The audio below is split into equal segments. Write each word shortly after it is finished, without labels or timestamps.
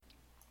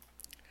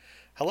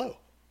Hello,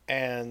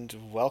 and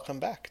welcome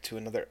back to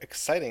another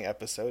exciting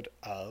episode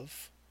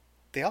of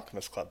The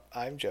Alchemist Club.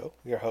 I'm Joe,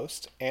 your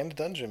host and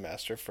dungeon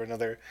master for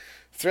another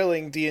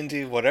thrilling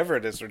D&D whatever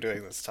it is we're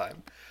doing this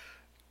time.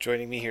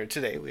 Joining me here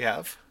today we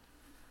have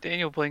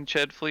Daniel playing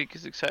Chad Fleek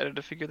is excited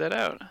to figure that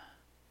out.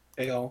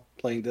 Hey all,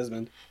 playing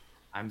Desmond.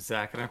 I'm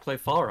Zach and I play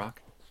Fall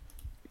Rock.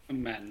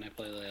 I'm Matt and I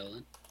play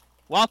Leyland.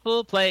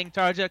 Waffle playing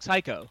Tarjux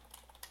Heiko.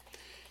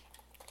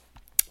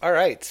 All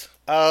right.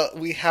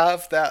 We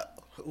have that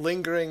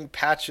lingering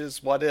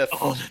patches what if.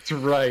 Oh, that's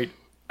right.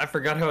 I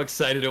forgot how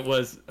excited I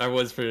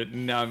was for it.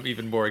 Now I'm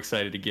even more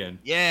excited again.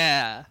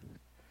 Yeah.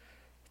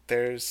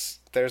 There's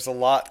a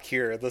lot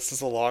here. This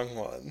is a long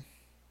one.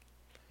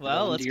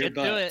 Well, Run let's to your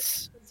get to it.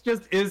 butts. This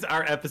just is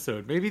our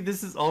episode. Maybe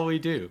this is all we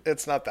do.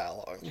 It's not that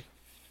long.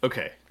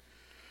 Okay.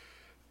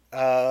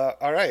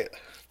 All right.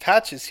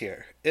 Patches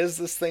here. Is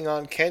this thing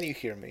on? Can you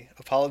hear me?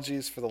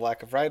 Apologies for the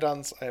lack of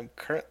write-ins.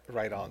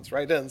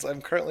 Write-ins.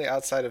 I'm currently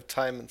outside of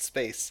time and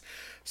space,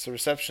 so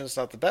reception is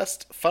not the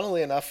best.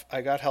 Funnily enough,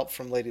 I got help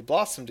from Lady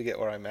Blossom to get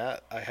where I'm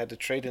at. I had to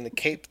trade in a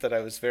cape that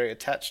I was very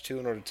attached to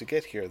in order to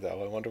get here,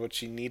 though. I wonder what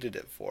she needed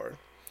it for.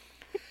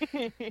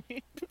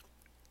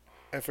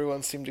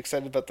 Everyone seemed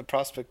excited about the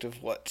prospect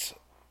of what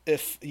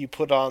if you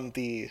put on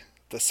the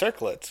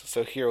circlet.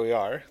 So here we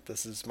are.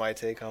 This is my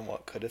take on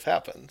what could have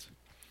happened.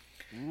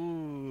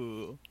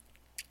 Ooh.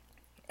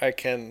 I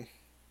can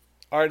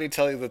already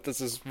tell you that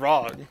this is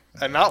wrong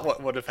and not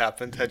what would have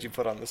happened had you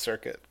put on the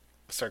circuit.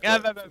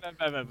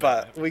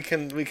 But we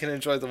can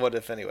enjoy the what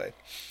if anyway.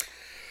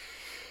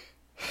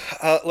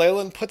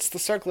 Leyland puts the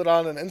circlet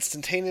on and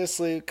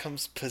instantaneously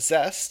becomes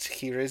possessed.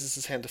 He raises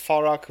his hand to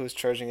Falrock, who is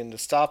charging in to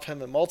stop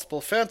him, and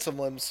multiple phantom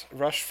limbs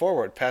rush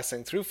forward,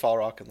 passing through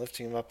Falrock and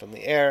lifting him up in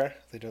the air.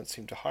 They don't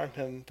seem to harm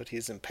him, but he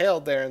is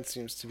impaled there and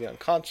seems to be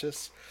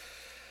unconscious.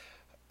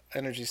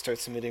 Energy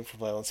starts emitting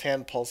from Leyland's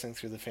hand, pulsing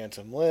through the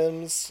phantom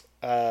limbs.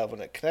 When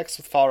it connects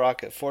with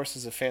Falrock, it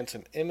forces a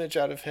phantom image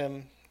out of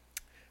him.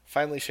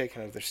 Finally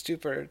shaken out of their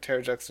stupor,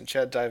 Terrajux and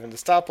Ched dive in to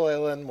stop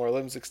Leyland. More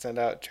limbs extend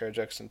out.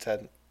 Terrajux and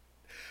Ted.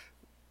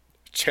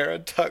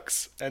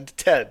 Cheradux and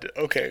Ted.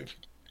 Okay.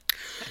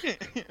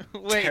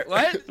 Wait,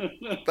 what?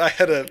 I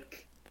had a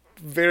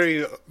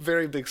very,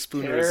 very big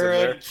spoonerism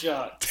there.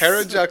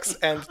 Terrajux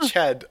and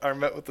Ched are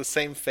met with the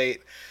same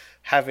fate,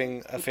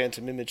 having a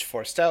phantom image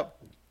forced out.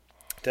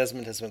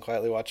 Desmond has been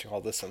quietly watching all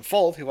this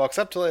unfold. He walks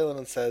up to Leyland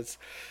and says,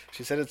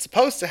 she said it's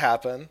supposed to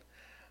happen.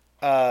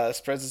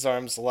 Spreads his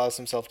arms, allows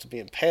himself to be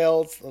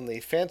impaled, and the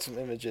phantom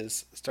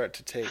images start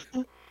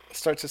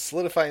to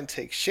solidify and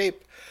take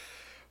shape.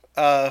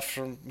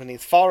 From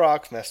beneath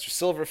Falrock, Master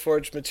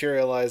Silverforge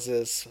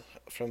materializes.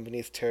 From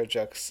beneath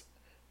Terrajux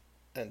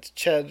and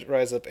Ched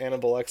rise up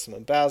Annabelle, Exum,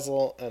 and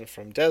Basil, and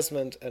from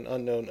Desmond, an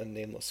unknown and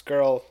nameless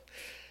girl.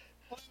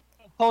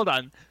 Hold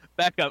on.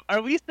 Back up.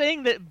 Are we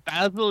saying that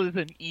Basil is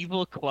an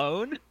evil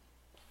clone?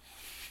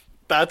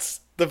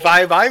 That's the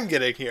vibe I'm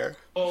getting here.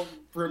 Well,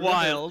 remember,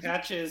 Wild.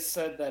 Patches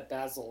said that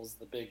Basil's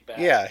the big bad.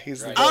 Yeah,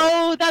 he's the right? villain.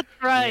 Oh, that's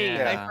right.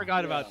 Yeah. I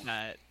forgot Yeah. about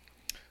that.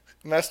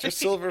 Master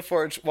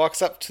Silverforge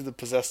walks up to the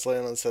possessed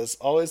Leyland and says,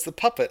 "Always the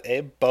puppet,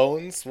 eh?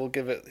 Bones. We'll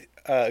give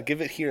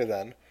it here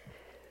then."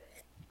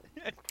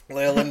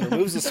 Leyland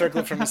removes the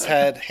circlet from his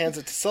head, hands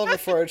it to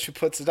Silverforge, who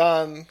puts it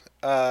on.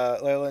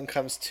 Leyland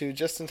comes to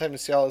just in time to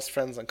see all his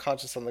friends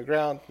unconscious on the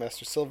ground.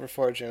 Master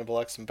Silverforge,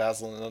 Annabelle X, and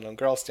Basil, and an unknown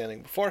girl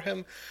standing before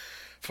him.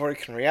 Before he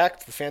can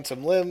react, the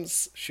phantom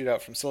limbs shoot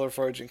out from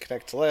Silverforge and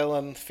connect to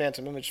Leyland. The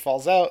phantom image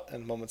falls out,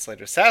 and moments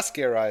later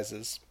Saskia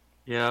arises.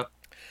 Yeah.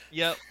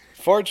 Yep.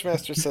 Forge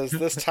Master says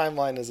this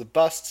timeline is a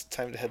bust.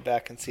 Time to head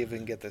back and see if we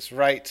can get this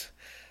right.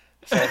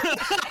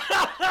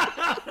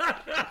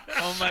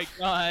 Oh my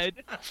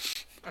god.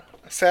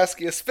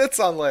 Saskia spits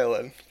on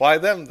Leyland. Why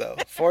them, though?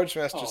 Forge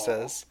Master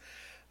says,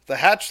 the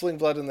hatchling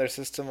blood in their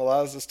system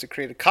allows us to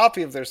create a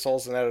copy of their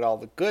souls and edit all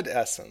the good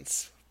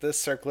essence. This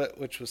circlet,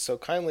 which was so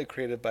kindly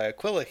created by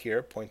Aquila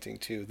here, pointing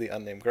to the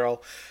unnamed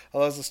girl,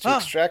 allows us to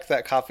extract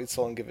that copied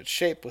soul and give it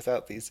shape.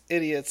 Without these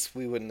idiots,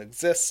 we wouldn't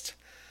exist.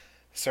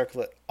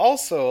 Circlet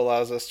also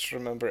allows us to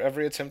remember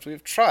every attempt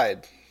we've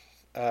tried.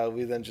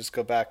 We then just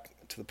go back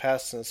to the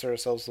past and insert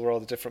ourselves in the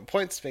world at different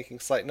points, making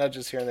slight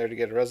nudges here and there to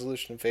get a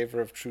resolution in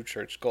favor of true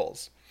church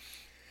goals.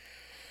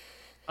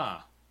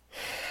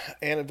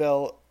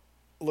 Annabelle,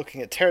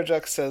 looking at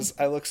Terrajux, says,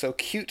 I look so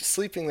cute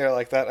sleeping there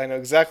like that. I know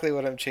exactly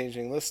what I'm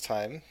changing this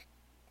time.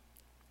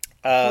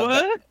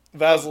 What?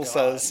 Basil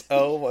says,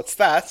 oh, what's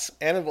that?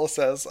 Annabelle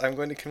says, I'm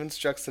going to convince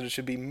Jux that it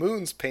should be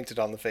moons painted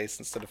on the face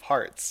instead of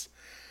hearts.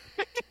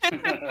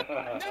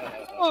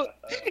 Oh,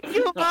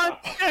 you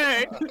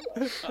monster!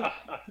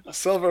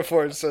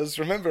 Silverforge says,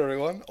 remember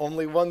everyone,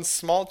 only one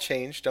small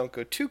change, don't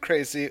go too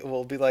crazy, it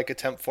will be like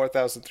attempt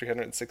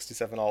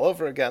 4367 all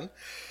over again.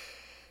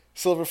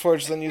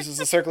 Silverforge then uses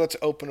the circlet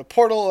to open a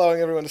portal,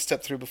 allowing everyone to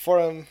step through before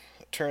him,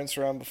 turns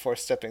around before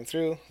stepping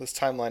through. This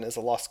timeline is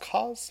a lost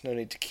cause, no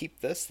need to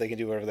keep this, they can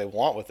do whatever they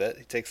want with it.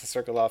 He takes the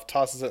circle off,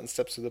 tosses it, and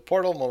steps through the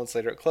portal, moments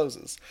later it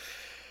closes.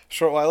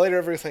 Short while later,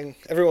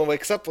 everyone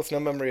wakes up with no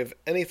memory of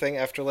anything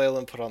after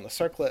Leyland put on the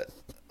circlet.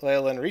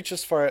 Leyland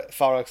reaches for it.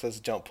 Falrock says,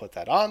 "Don't put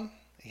that on."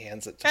 He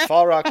hands it to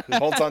Falrock, who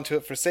holds onto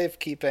it for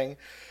safekeeping.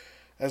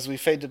 As we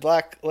fade to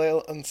black,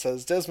 Leyland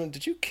says, "Desmond,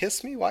 did you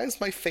kiss me? Why is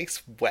my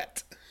face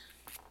wet?"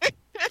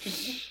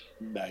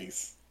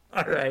 Nice.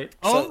 All right.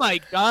 Oh my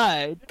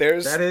god.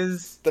 There's That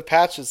is the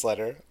Patches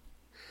letter.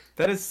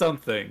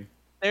 something.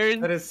 There's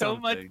That is so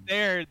much something.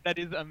 there that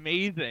is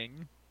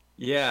amazing.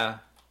 Yeah.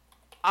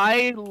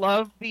 I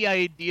love the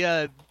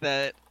idea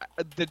that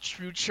the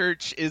True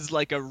Church is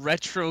like a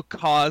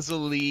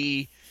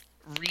retrocausally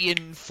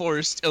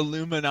reinforced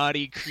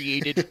Illuminati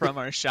created from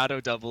our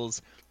Shadow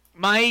Devils.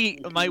 My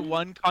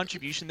one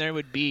contribution there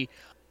would be,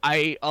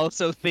 I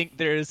also think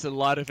there's a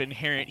lot of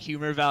inherent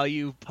humor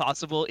value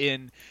possible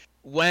in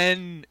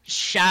when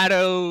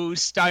Shadow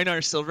Steinar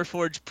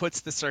Silverforge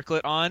puts the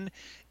circlet on,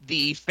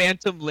 the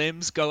phantom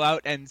limbs go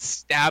out and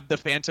stab the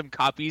phantom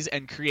copies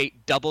and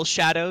create double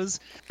shadows,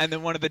 and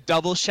then one of the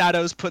double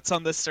shadows puts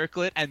on the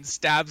circlet and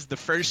stabs the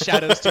first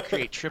shadows to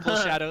create triple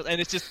shadows,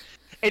 and it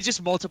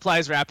just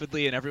multiplies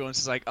rapidly, and everyone's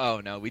just like, oh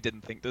no, we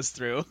didn't think this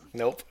through.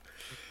 Nope.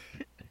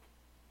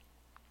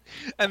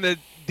 And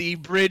the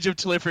bridge of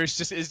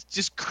Telephus is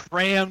just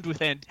crammed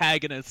with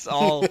antagonists,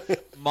 all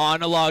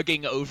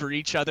monologuing over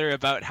each other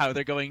about how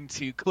they're going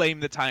to claim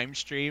the time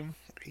stream.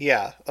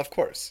 Yeah, of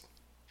course.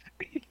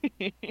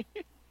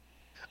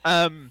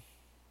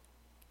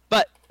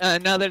 But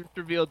now that it's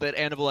revealed that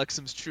Annabelle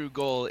Exum's true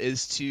goal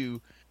is to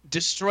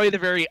destroy the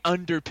very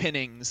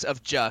underpinnings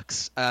of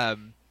Jux,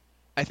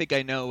 I think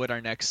I know what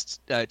our next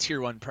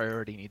tier 1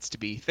 priority needs to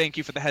be. Thank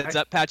you for the heads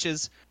up,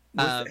 Patches.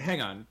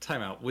 Hang on,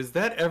 time out. Was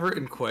that ever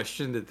in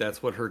question that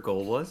that's what her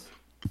goal was?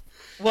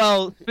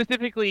 Well,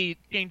 specifically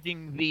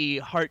changing the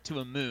heart to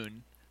a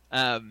moon.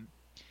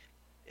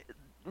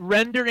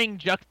 Rendering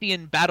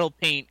Juxian battle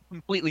paint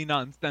completely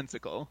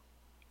nonsensical.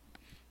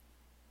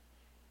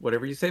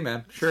 Whatever you say,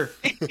 man. Sure.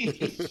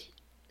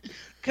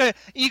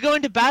 You go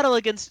into battle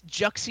against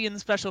Juxian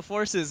special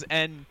forces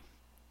and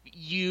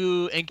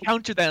you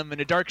encounter them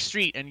in a dark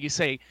street and you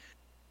say,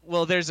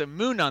 well, there's a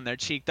moon on their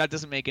cheek. That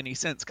doesn't make any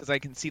sense because I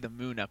can see the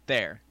moon up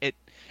there. It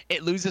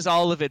loses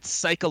all of its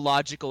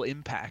psychological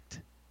impact,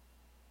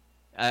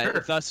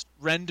 Sure. thus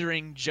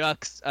rendering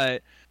Jux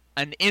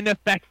an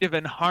ineffective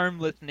and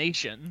harmless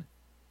nation,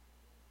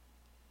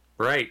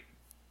 Right.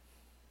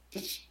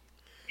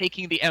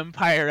 taking the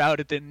Empire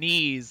out at the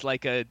knees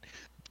like a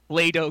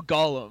Play-Doh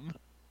golem.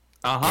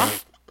 Uh-huh.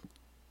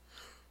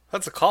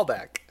 That's a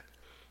callback.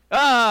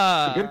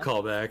 Ah! Good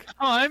callback.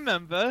 Oh, I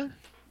remember.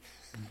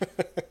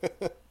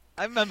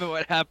 I remember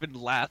what happened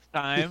last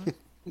time.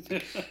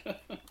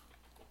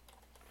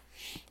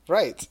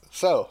 Right.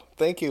 So,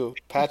 thank you,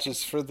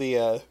 Patches, for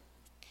the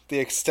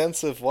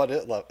extensive what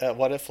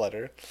if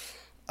letter.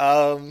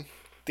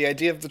 The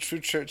idea of the True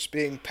Church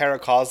being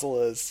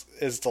paracausal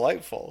is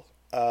delightful.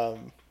 I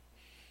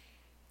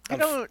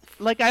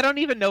don't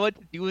even know what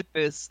to do with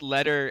this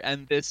letter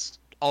and this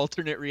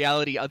alternate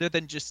reality other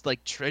than just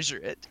like treasure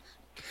it.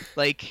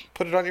 Like,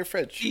 put it on your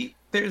fridge.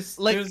 There's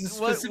Like, a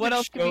specific what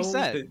else can be show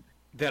said?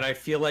 that I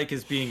feel like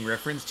is being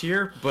referenced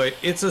here, but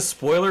it's a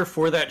spoiler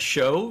for that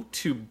show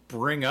to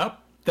bring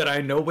up that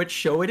I know which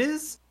show it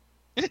is.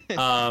 So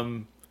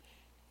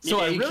Yeah,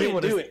 I you really can't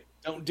want do to. it.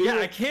 Don't do it. Yeah,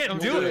 I can't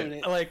Don't do ruin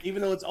it. Like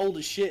even though it's old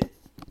as shit.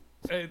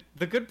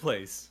 The Good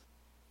Place.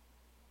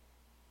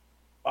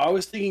 I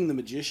was thinking The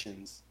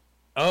Magicians.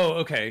 Oh,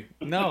 okay.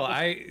 No,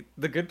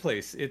 The Good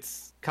Place.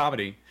 It's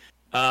comedy.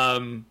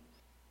 Because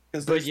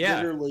But there's yeah.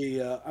 literally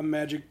a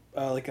magic,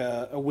 like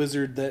a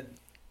wizard that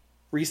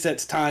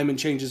resets time and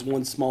changes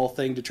one small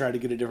thing to try to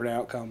get a different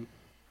outcome.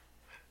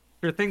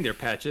 Sure thing, there,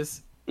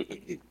 Patches.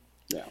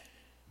 Yeah.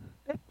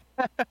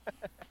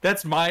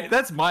 That's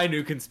my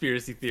new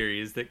conspiracy theory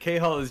is that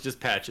K-Hall is just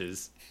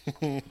Patches.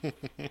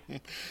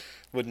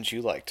 Wouldn't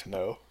you like to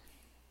know?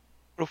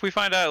 What if we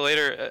find out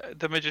later?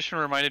 The magician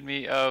reminded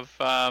me of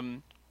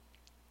The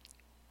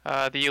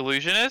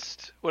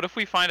Illusionist. What if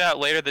we find out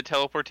later that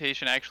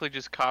teleportation actually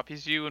just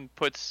copies you and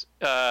puts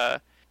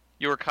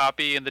your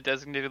copy in the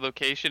designated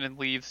location and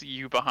leaves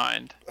you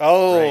behind?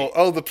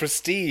 Oh, the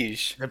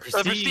Prestige. The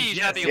The Prestige,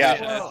 not the Yeah.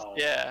 Illusionist. Wow.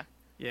 Yeah.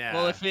 Yeah.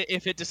 well,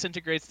 if it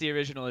disintegrates the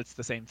original, it's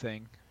the same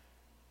thing.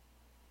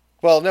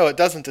 Well, no, it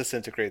doesn't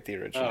disintegrate the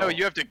original. No,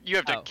 you have to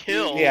Oh.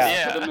 kill.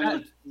 Yeah. Put them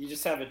in you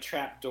just have a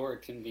trap door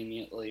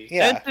conveniently.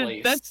 Yeah.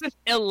 placed. That's just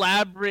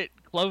elaborate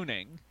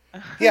cloning.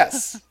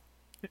 Yes.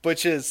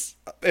 Which is,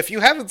 if you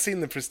haven't seen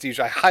The Prestige,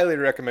 I highly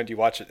recommend you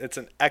watch it. It's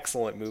an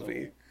excellent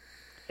movie.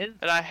 And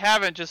I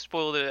haven't just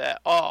spoiled it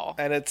at all.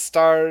 And it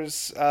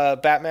stars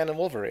Batman and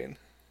Wolverine.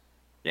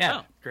 yeah,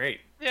 Oh. great.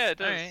 Yeah, it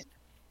does. Alright.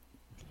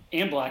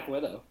 And Black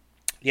Widow.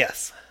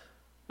 Yes.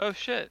 Oh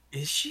shit.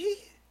 Is she?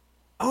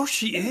 Oh,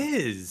 she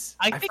is.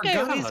 I think I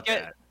forgot always about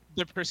get that.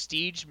 the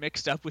Prestige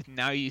mixed up with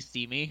Now You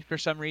See Me for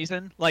some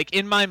reason. Like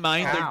in my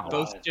mind, Wow.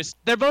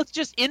 they're both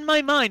just in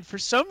my mind for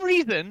some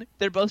reason.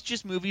 They're both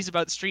just movies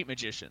about street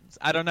magicians.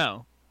 I don't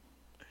know.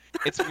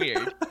 It's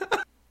weird.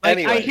 Like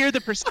Anyway. I hear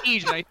the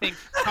Prestige and I think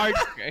card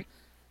trick.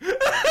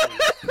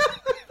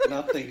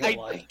 nothing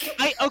alike.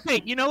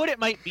 Okay, you know what it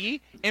might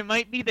be? It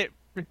might be that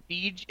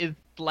Prestige is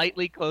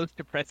slightly close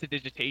to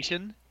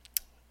Prestidigitation.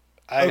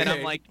 And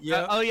I'm like,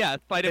 oh yeah,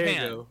 sleight of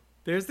hand. Go.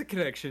 There's the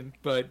connection,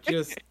 but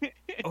just,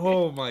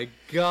 oh my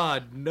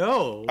god,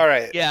 no. All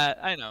right. Yeah,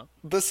 I know.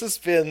 This has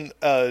been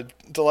a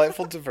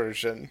delightful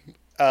diversion.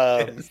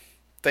 Yes.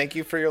 Thank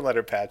you for your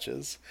letter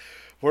patches.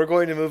 We're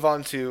going to move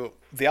on to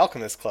the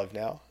Alchemist Club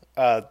now.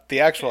 The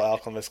actual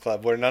Alchemist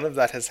Club, where none of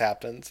that has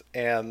happened,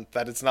 and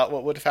that is not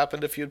what would have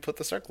happened if you had put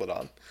the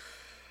circlet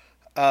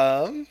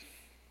on.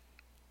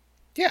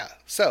 Yeah,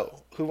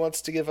 so, who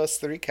wants to give us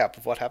the recap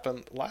of what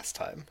happened last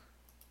time?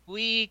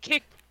 We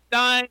kicked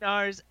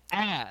Steinar's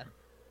ass.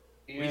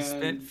 We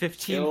spent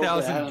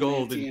 15,000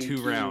 gold in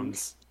 2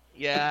 rounds.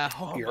 Yeah,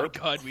 oh my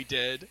god, we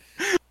did.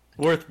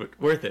 Worth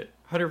it.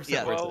 100%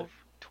 Yeah. worth it.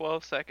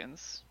 12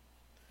 seconds.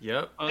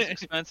 Yep. Most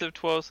expensive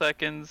 12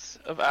 seconds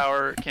of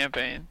our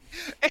campaign.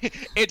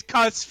 It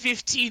costs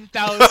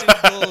 15,000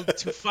 gold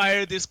to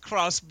fire this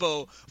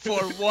crossbow for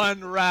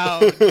 1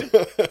 round.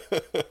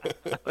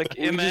 Like,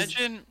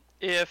 imagine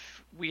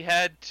if we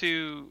had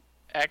to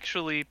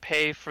actually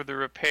pay for the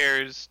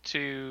repairs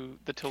to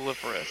the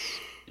Telephorus.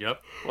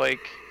 Yep. Like,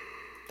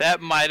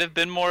 that might have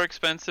been more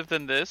expensive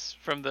than this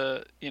from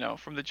the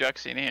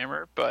Juxian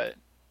hammer, but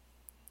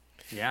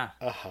Yeah.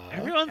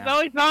 Everyone's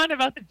always on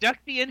about the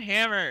Juxian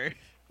hammer.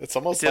 It's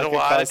almost It did like a it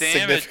lot of caused damage.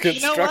 significant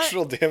You know what?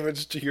 structural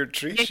damage to your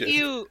tree If ship.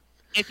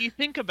 you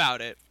think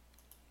about it,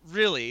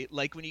 really,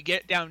 like when you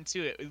get down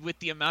to it, with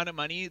the amount of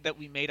money that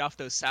we made off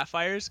those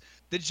sapphires,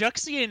 the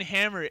Juxian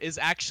hammer is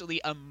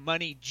actually a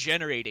money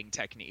generating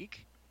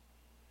technique.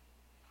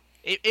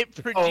 It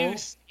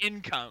produced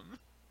income.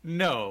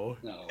 No.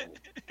 No.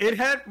 It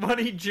had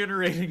money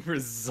generating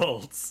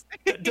results.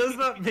 That does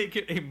not make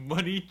it a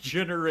money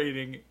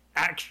generating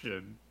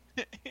action.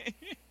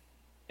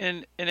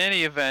 in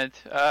any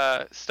event,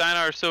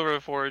 Steinar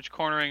Silverforge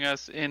cornering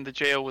us in the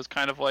jail was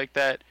kind of like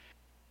that.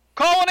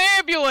 Call an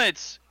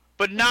ambulance,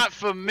 but not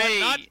for me.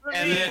 not for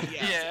and me, then,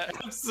 yeah. yeah.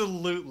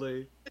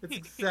 Absolutely. That's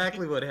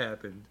exactly what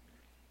happened.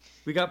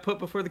 We got put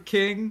before the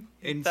king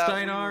and Thought we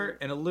Steinar were-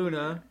 and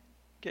Aluna.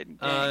 Getting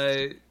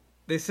ganked.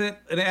 They sent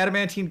an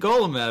adamantine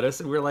golem at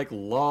us, and we were like,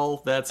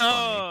 "Lol, that's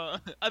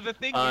funny." Oh, the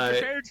thing we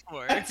prepared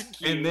for. That's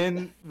cute.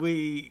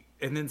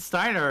 And then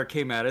Steinar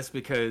came at us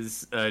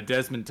because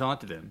Desmond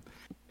taunted him,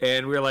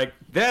 and we were like,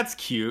 "That's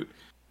cute."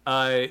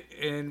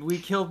 And we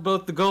killed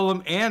both the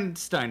golem and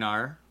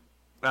Steinar.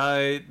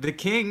 The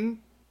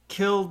king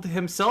killed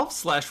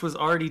himself / was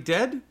already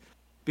dead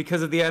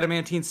because of the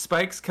adamantine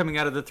spikes coming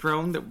out of the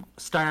throne that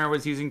Steinar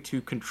was using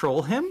to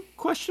control him?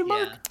 Question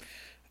mark. Yeah.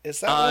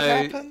 Is that what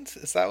happened?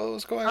 Is that what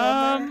was going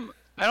on there?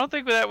 I don't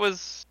think that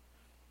was.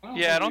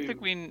 Yeah, I don't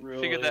think we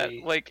really- figured that.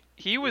 Like,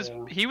 he was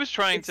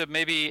trying to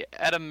maybe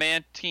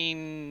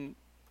adamantine.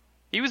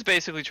 He was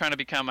basically trying to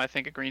become, I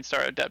think, a Green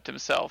Star Adept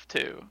himself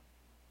too.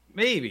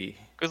 Maybe.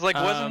 Because like,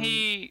 wasn't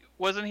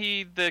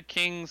he the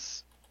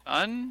king's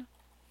son?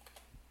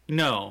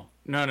 No.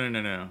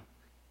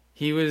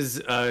 He was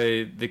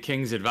the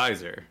king's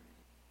advisor.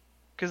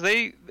 Because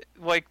they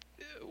like,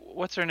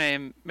 what's her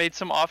name, made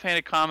some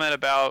offhanded comment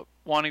about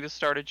wanting to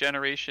start a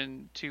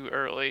generation too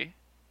early.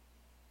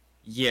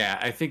 Yeah,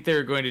 I think they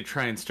were going to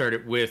try and start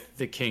it with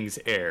the king's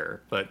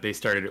heir, but they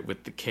started it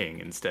with the king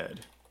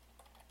instead.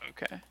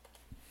 Okay.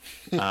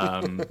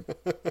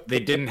 They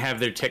didn't have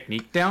their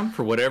technique down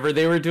for whatever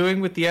they were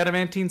doing with the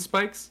adamantine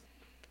spikes.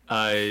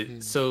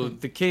 So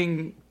the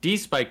king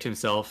de-spiked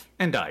himself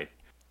and died.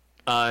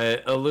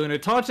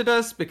 Aluna taunted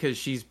us because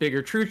she's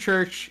bigger True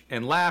Church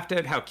and laughed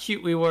at how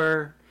cute we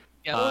were.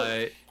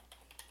 Yeah.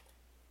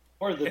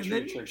 Or the and True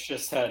then- Church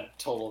just had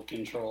total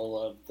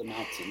control of the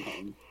mountain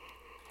home.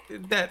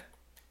 That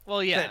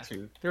Well, yeah. that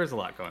too. There was a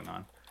lot going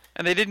on.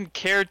 And they didn't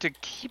care to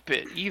keep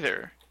it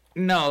either.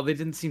 No, they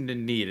didn't seem to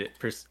need it,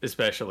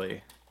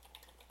 especially.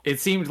 It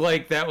seemed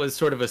like that was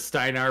sort of a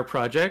Steinar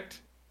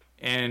project,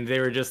 and they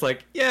were just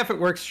like, yeah, if it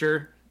works,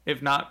 sure.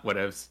 If not,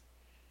 whatevs.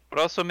 But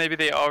also maybe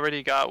they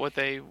already got what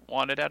they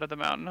wanted out of the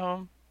mountain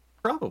home.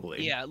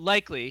 Probably. Yeah,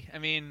 likely. I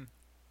mean,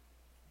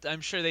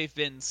 I'm sure they've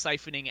been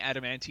siphoning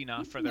adamantine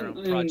off for their own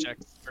And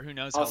projects for who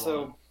knows how long.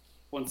 Also,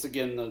 once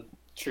again, the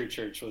True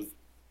Church was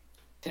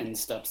 10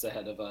 steps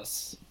ahead of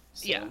us.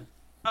 So. Yeah.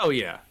 Oh,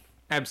 yeah.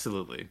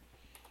 Absolutely.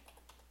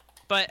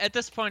 But at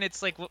this point,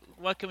 it's like,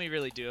 what can we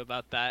really do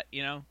about that?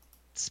 You know,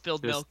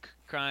 spilled Just- milk,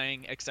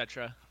 crying,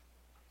 etc.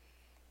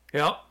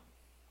 Yep.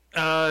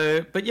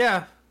 But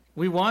yeah,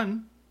 we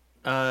won.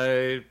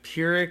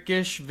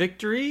 Pyrrhic-ish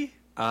victory.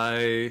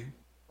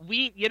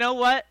 You know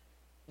what?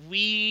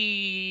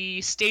 We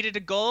stated a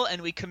goal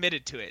and we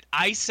committed to it.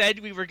 I said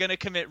we were going to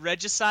commit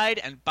regicide,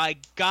 and by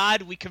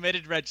God, we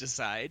committed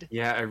regicide.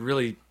 Yeah, I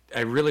really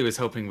was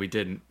hoping we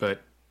didn't,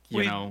 but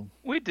you know.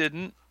 We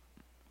didn't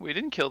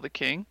kill the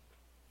king.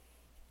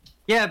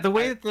 Yeah, the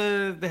way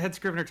that the head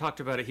scrivener talked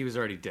about it, he was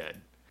already dead.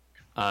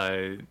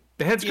 The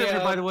head scrivener,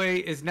 Yeah. by the way,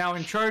 is now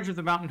in charge of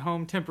the mountain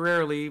home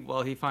temporarily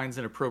while he finds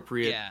an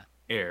appropriate Yeah.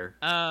 heir.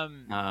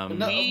 No,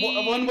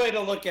 one way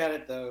to look at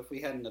it, though, if we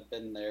hadn't have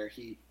been there,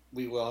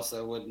 we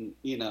also wouldn't,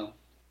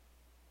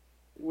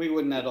 we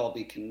wouldn't at all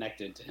be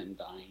connected to him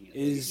dying.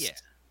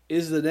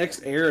 Is the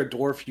next heir a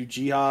dwarf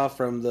Uchiha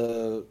from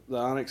the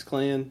Onyx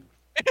clan?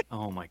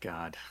 Oh my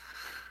god.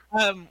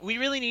 We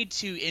really need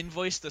to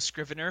invoice the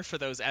Scrivener for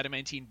those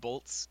adamantine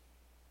bolts.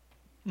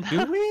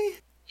 Do we?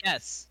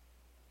 Yes.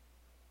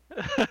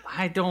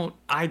 I don't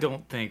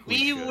think we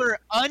should. were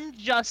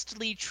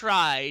unjustly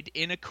tried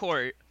in a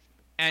court,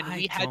 and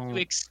we had to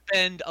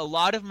expend a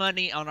lot of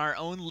money on our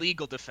own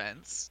legal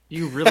defense.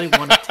 You really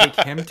want to take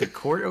him to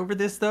court over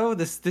this, though?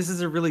 This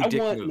is a really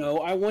dick move. No,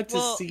 I want to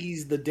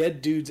seize the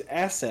dead dude's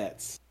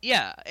assets.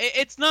 Yeah,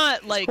 it's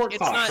not like it's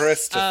not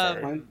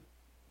Christopher.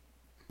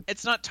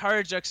 It's not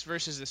Tarjux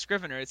versus the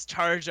Scrivener. It's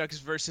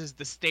Tarjux versus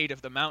the state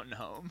of the Mountain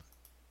Home.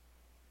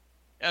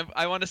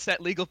 I want to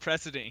set legal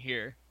precedent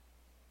here.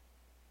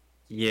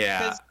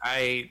 Yeah,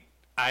 I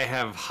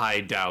have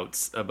high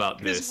doubts about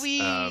this.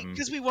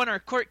 Because we won our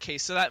court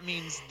case, so that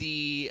means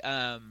the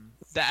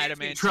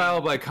adamantine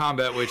trial by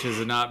combat, which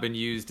has not been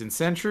used in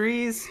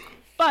centuries,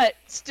 but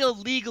still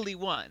legally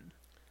won.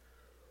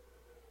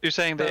 You're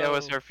saying they owe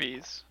us our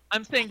fees.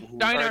 I'm saying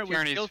Steinar was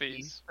attorney's guilty,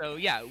 fees. so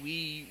yeah,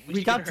 we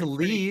got to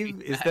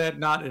leave. Is that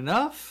not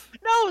enough?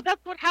 No, that's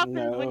what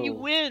happens when you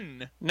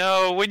win.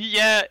 No, when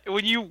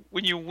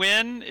you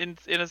win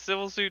in a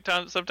civil suit,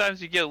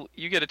 sometimes you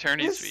get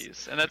attorney's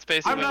fees, and that's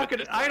basically.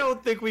 I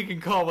don't think we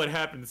can call what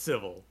happened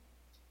civil.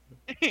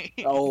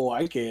 Oh,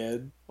 I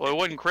can. Well, it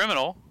wasn't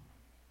criminal.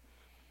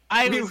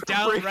 I was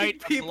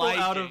downright people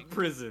obliging. out of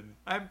prison.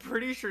 I'm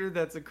pretty sure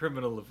that's a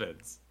criminal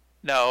offense.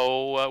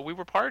 No, we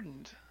were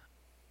pardoned.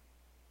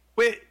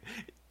 Wait,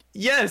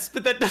 yes,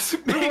 but that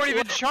doesn't make We weren't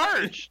even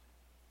charged.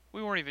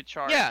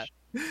 Yeah.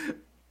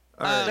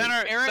 How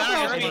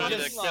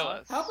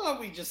about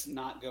we just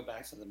not go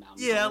back to the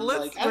mountain? Yeah,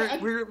 let's.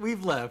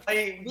 We've left.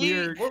 We're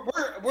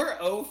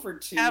 0 for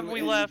 2 Have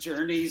we left?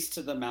 journeys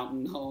to the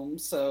mountain home.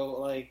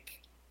 So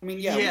we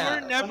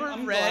were never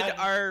read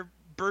our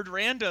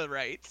Birdranda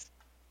rights.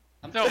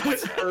 No,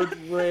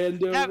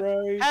 Birdranda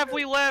rights. Have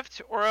we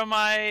left, or am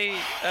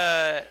I?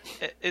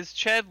 Is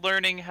Ched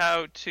learning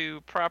how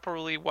to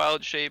properly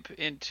wild shape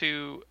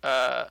into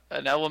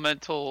an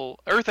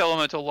earth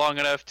elemental long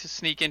enough to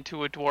sneak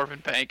into a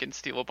dwarven bank and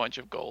steal a bunch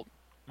of gold?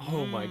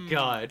 Oh my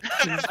god!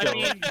 I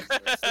mean,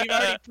 we've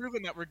already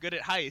proven that we're good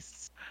at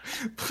heists.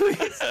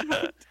 Please.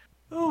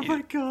 Oh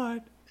my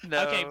god.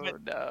 No, okay,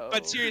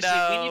 but seriously,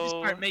 we need to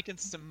start making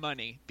some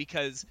money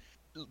because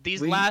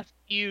these last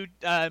few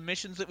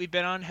missions that we've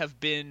been on have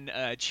been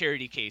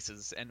charity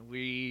cases, and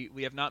we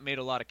have not made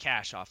a lot of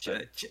cash off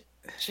them.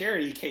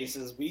 Charity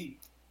cases, we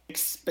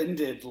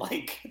expended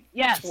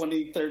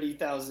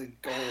 20,000-30,000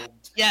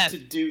 gold to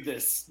do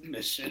this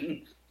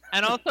mission.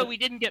 And also, we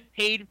didn't get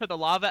paid for the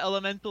lava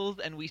elementals,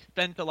 and we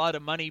spent a lot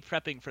of money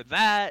prepping for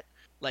that.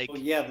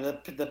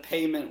 The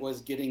payment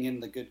was getting in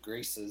the good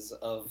graces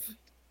of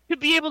to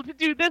be able to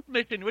do this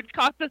mission, which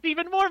cost us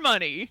even more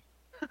money.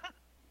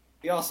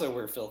 We also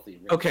were filthy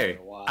rich okay,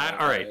 for a while.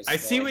 all right. I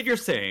see what you're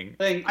saying.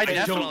 I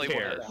definitely don't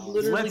care.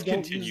 Let's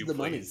continue, the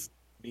please.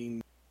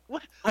 Money.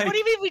 What do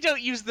you mean we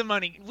don't use the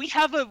money? We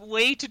have a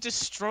way to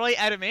destroy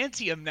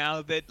adamantium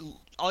now that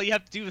all you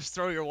have to do is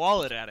throw your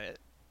wallet at it.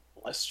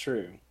 That's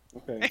true.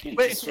 Okay.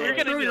 But you're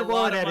gonna throw need your a lot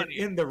wallet of at money.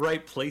 it in the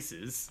right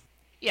places.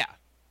 Yeah,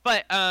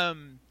 but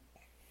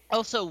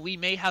also we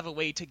may have a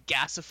way to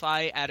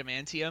gasify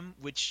adamantium,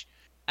 which,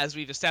 as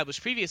we've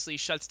established previously,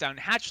 shuts down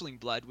hatchling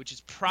blood, which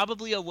is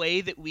probably a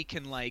way that we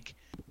can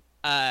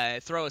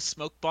throw a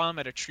smoke bomb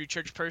at a True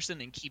Church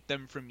person and keep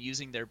them from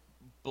using their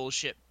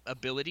bullshit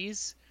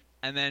abilities.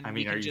 And then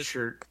are you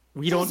sure?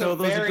 We Those don't know are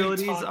those very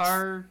abilities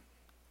toxic.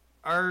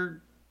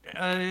 are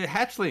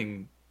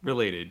hatchling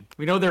related.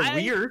 We know they're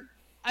weird.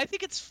 I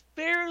think it's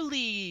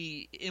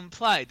fairly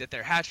implied that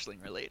they're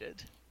hatchling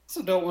related.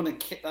 I don't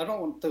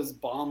want those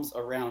bombs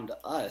around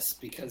us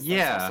because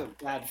that's also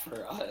bad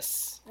for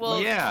us.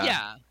 Well,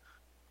 yeah.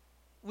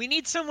 We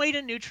need some way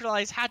to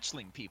neutralize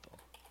hatchling people.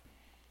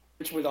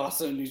 Which would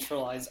also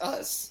neutralize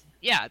us.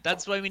 Yeah,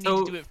 that's why we need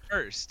to do it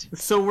first.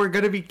 So we're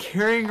gonna be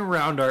carrying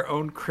around our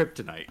own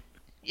kryptonite.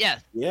 Yeah.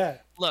 Yeah.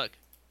 Look,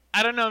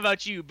 I don't know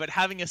about you, but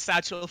having a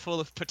satchel full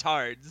of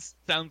petards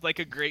sounds like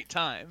a great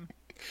time.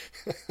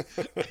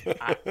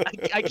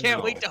 I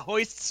can't wait to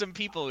hoist some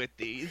people with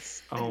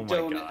these. Oh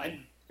my god.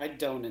 I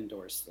don't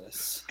endorse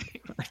this.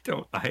 I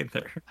don't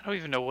either. I don't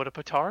even know what a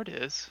petard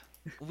is.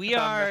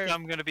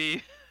 I'm gonna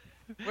be.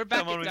 We're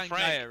back at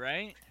Dangaya,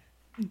 right?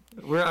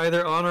 We're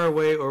either on our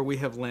way or we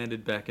have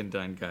landed back in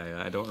Dangaya.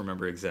 I don't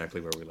remember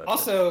exactly where we left.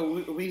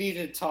 Also, we need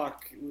to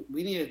talk.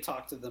 We need to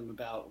talk to them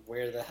about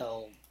where the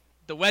hell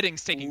the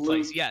wedding's taking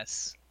place.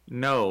 Yes.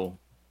 No.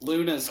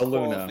 Luna's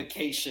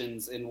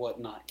qualifications and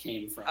whatnot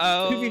came from.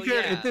 Oh, to be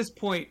fair, at this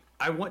point,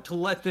 I want to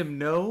let them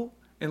know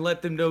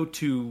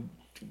to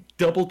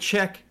double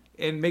check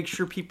and make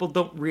sure people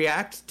don't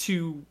react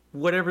to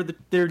whatever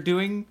they're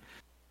doing.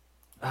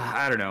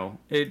 I don't know.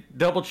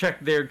 Double check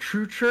their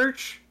True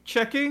Church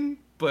checking,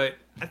 but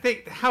I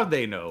think how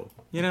they know,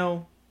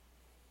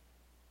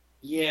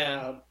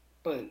 Yeah,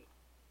 but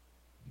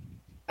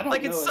I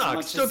don't know it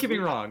sucks. Don't get me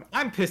wrong.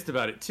 I'm pissed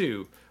about it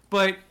too.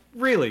 But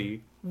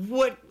really,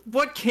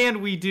 what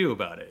can we do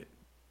about it?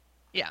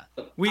 Yeah.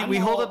 We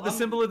hold up the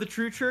symbol of the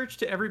True Church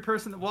to every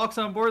person that walks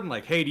on board and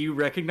like, hey, do you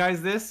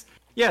recognize this?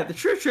 Yeah, the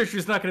True Church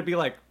is not going to be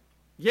like,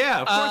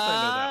 yeah, of course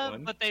I know that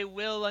one. But they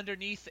will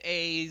underneath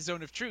a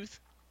zone of truth.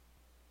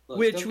 Look,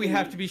 Which we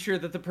have to be sure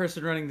that the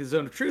person running the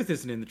Zone of Truth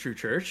isn't in the True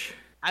Church.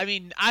 I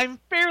mean, I'm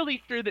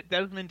fairly sure that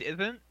Desmond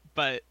isn't,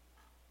 but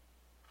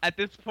at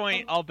this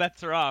point, all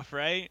bets are off,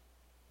 right?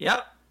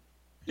 Yep.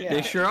 Yeah.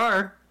 They sure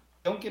are.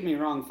 Don't get me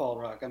wrong, Fall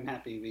Rock. I'm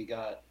happy we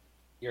got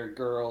your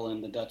girl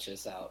and the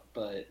Duchess out,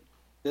 but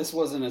this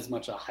wasn't as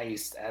much a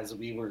heist as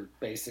we were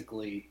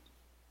basically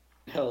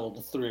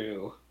held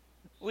through.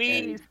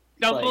 We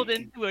stumbled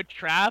into a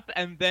trap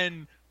and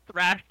then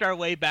thrashed our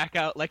way back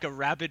out like a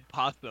rabid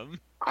possum.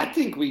 I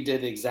think we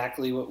did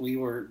exactly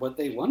what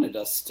they wanted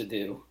us to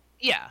do.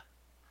 Yeah.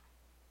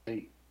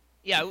 Like,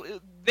 Yeah,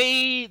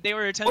 they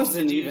were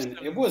attempting to use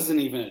it wasn't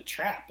even a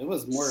trap. It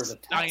was more of a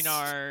test.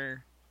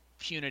 Steinar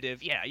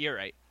punitive. Yeah, you're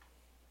right.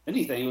 If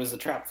anything, it was a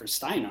trap for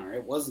Steinar.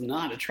 It was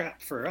not a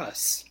trap for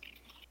us.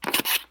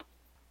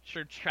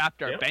 Sure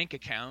trapped our bank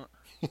account.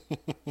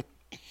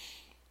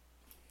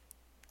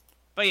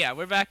 But yeah,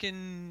 we're back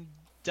in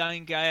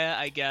Dying Gaia,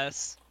 I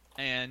guess,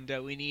 and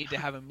we need to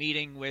have a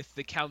meeting with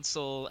the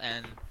council,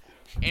 and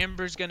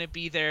Amber's gonna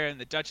be there, and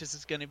the Duchess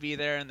is gonna be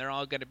there, and they're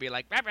all gonna be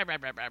like, rah, rah, rah,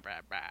 rah, rah, rah,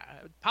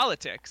 rah,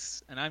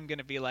 politics, and I'm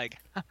gonna be like,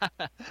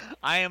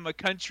 I am a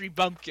country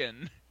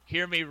bumpkin,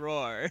 hear me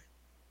roar.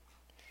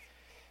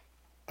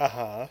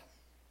 Uh-huh.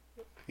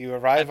 You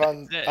arrive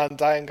on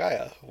Dying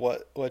Gaia.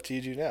 What do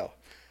you do now?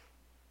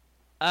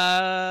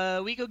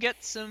 We go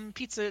get some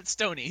pizza at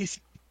Stoney's.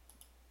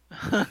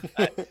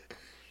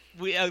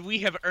 We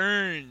have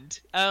earned.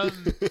 How's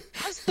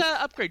the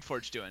upgrade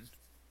forge doing?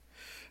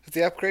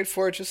 The upgrade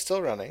forge is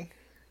still running.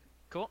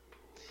 Cool.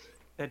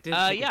 That did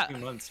take a few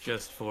months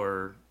just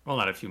for, well,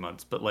 not a few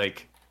months, but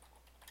like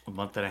a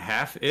month and a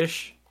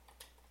half-ish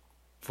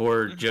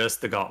for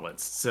just the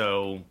gauntlets.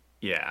 So,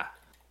 yeah.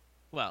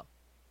 Well,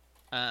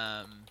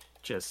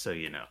 just so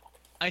you know.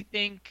 I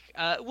think,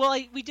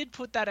 we did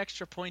put that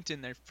extra point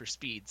in there for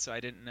speed, so I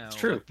didn't know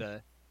what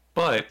the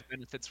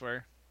benefits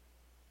were.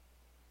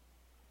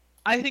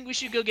 I think we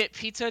should go get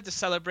pizza to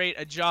celebrate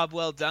a job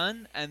well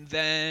done, and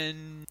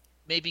then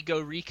maybe go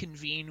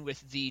reconvene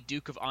with the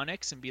Duke of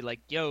Onyx and be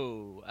like,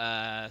 yo,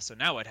 so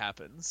now what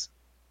happens?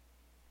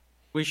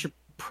 We should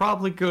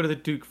probably go to the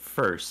Duke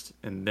first,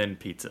 and then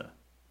pizza.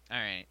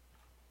 Alright.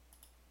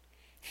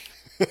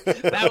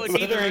 That would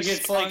be the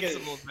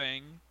responsible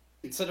thing.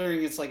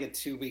 Considering it's like a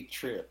 2-week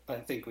trip, I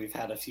think we've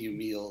had a few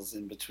meals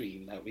in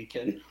between that we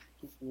can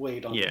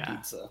wait on the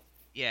pizza.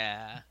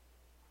 Yeah.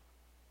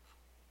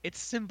 It's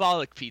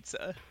symbolic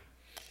pizza.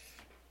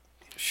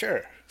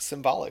 Sure,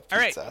 symbolic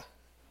pizza.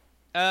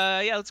 All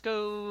right. Let's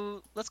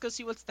go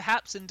see what's the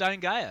haps in Dying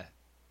Gaia.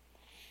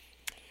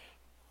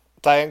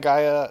 Dying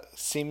Gaia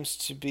seems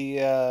to be,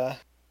 as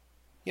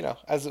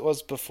it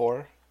was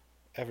before.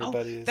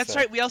 Everybody's. That's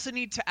right. We also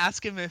need to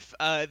ask him if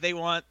they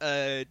want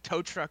a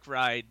tow truck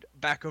ride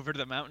back over to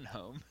the mountain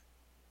home.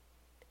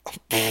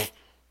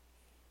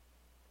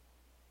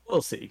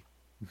 We'll see.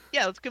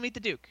 Yeah, let's go meet the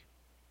Duke.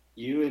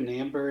 You and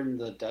Amber and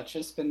the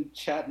Duchess been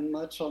chatting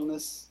much on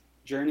this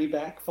journey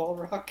back, Fall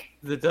Rock?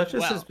 The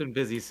Duchess has been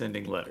busy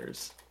sending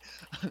letters.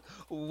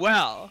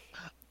 Well,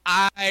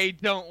 I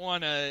don't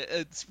want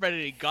to spread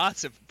any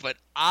gossip, but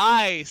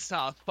I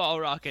saw Fall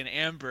Rock and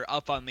Amber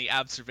up on the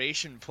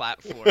observation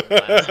platform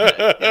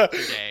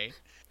yesterday.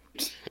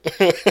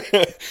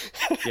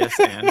 Yes,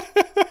 and?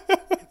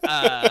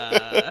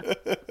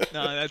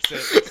 No, that's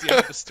it. That's the end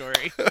of the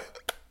story.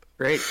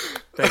 Great.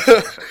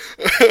 Thanks.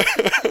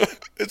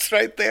 It's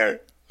right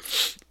there.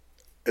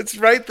 It's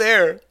right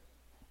there.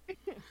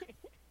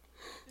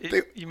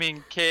 You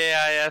mean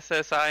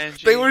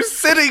K-I-S-S-I-N-G? They were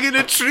sitting in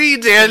a tree,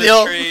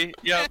 Daniel. In a tree.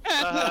 Yep.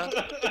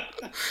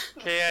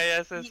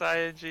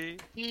 K-I-S-S-I-N-G.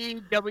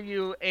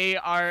 E-W-A-R-F-I-N-G.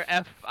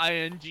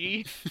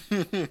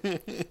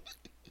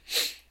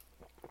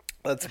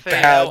 That's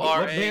bad.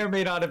 What may or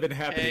may not have been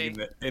happening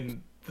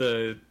in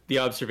the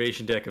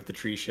observation deck of the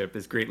tree ship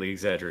is greatly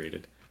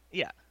exaggerated.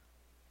 Yeah.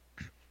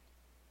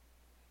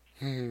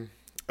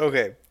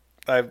 Okay,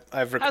 I've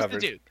recovered. How's the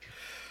Duke?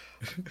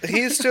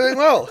 He's doing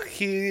well.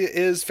 He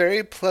is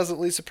very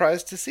pleasantly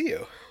surprised to see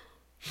you.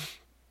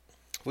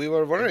 We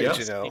were worried,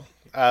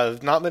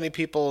 not many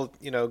people,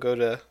 go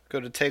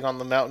to take on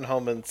the mountain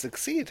home and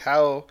succeed.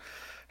 How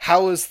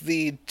is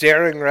the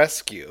daring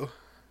rescue?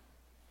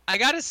 I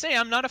gotta say,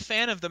 I'm not a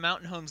fan of the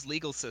mountain home's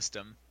legal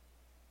system.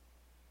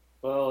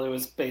 Well, it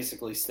was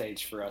basically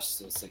staged for us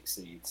to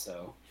succeed,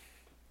 so.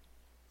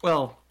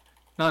 Well,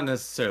 not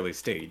necessarily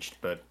staged,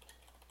 but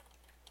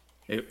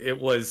it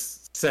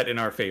was set in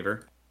our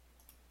favor.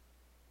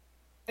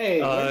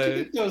 Hey, where'd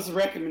you get those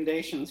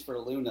recommendations for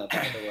Luna,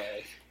 by the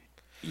way?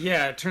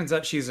 Yeah, it turns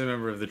out she's a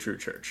member of the True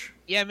Church.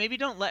 Yeah, maybe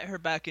don't let her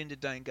back into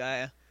Dying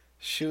Gaia.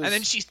 And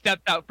then she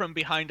stepped out from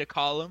behind a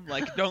column,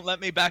 like, don't let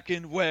me back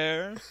in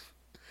where?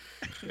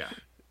 Yeah.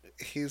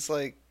 He's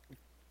like,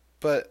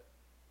 but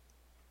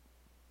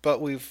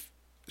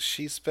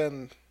she's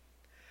been...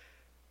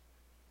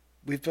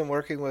 we've been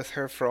working with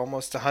her for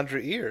almost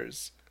 100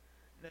 years.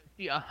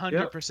 She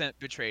 100%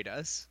 betrayed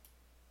us.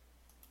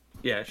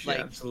 Yeah, she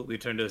absolutely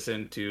turned us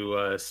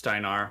into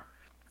Steinar.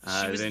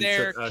 She was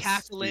there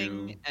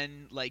cackling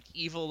and like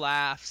evil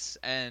laughs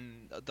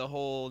and the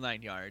whole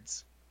 9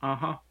 yards.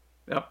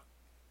 Yep.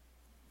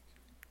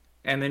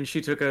 And then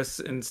she took us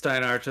and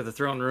Steinar to the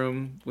throne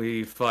room.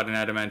 We fought an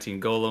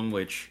adamantine golem,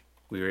 which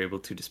we were able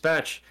to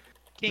dispatch.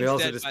 King's we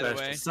also dead,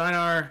 dispatched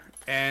Steinar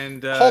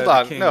and hold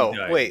on, no,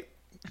 died. wait.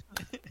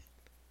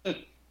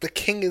 The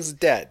king is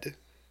dead.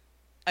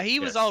 He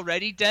was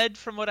already dead,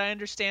 from what I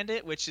understand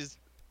it, which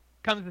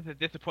comes as a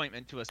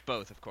disappointment to us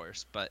both, of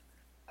course. But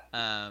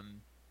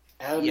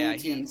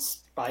adamantine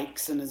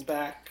spikes in his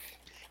back.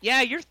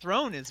 Yeah, your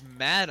throne is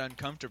mad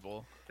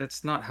uncomfortable.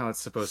 That's not how it's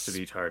supposed to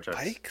be, Tarjux.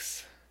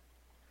 Spikes?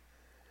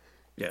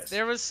 Yes.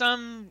 There was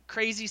some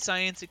crazy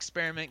science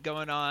experiment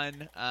going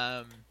on.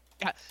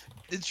 Yeah,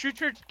 the True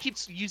Church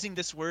keeps using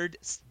this word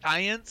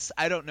science.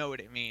 I don't know what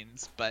it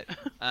means, but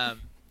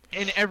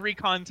in every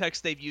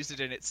context they've used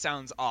it in, it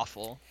sounds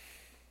awful.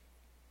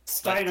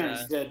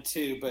 Steinar's dead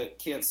too, but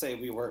can't say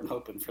we weren't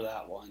hoping for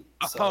that one.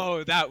 So.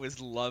 Oh, that was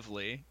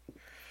lovely.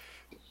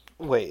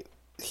 Wait,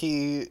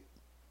 he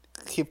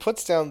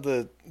puts down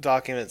the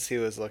documents he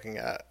was looking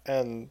at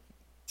and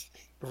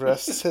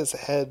rests his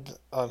head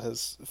on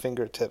his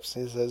fingertips.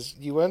 He says,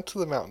 "You went to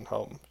the mountain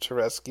home to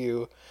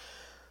rescue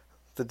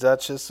the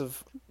Duchess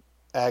of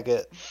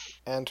Agate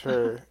and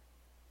her,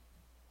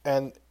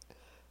 and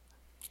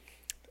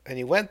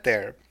you went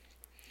there.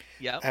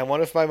 Yep. And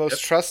one of my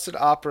most trusted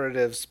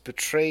operatives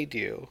betrayed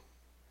you.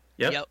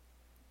 Yep.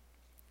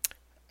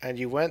 And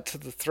you went to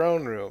the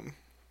throne room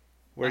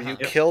where you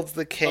killed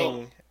the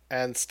king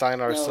and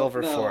Steinar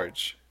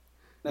Silverforge.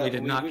 No, we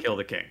did not kill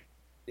the king.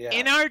 Yeah.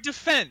 In our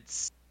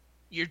defense,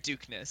 your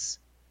Dukeness,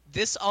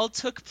 this all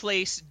took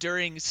place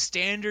during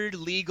standard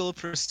legal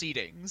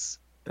proceedings.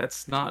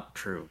 That's not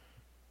true.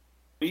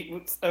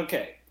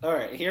 Okay, all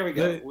right, here we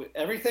go.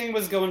 Everything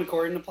was going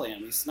according to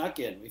plan. We snuck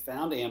in. We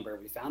found Amber.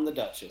 We found the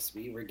Duchess.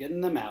 We were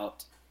getting them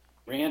out.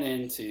 Ran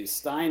into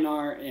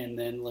Steinar and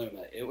then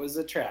Luna. It was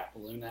a trap.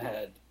 Luna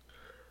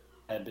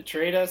had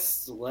betrayed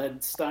us,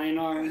 led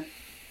Steinar.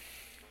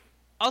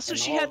 Also,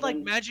 she had like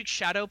magic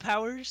shadow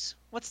powers.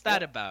 What's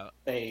that about?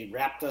 They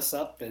wrapped us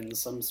up in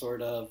some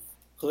sort of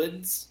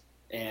hoods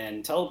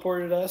and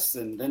teleported us,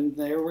 and then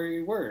there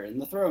we were in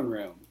the throne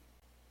room.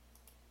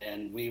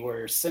 And we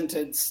were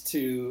sentenced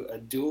to a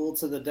duel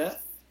to the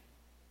death.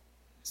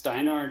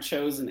 Steinar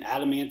chose an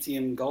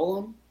adamantium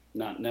golem,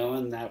 not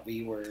knowing that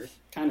we were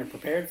kind of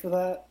prepared for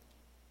that.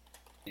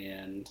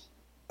 And,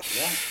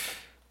 yeah.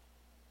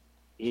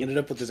 He ended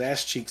up with his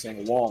ass cheeks on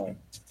the wall.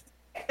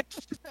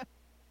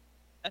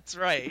 That's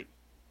right.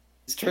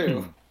 It's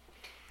true.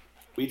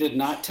 We did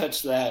not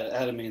touch that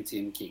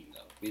adamantium king, though.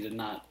 We did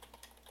not.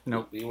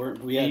 Nope.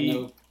 We had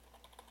no...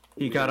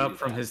 He got up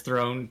from his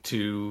throne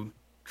to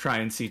try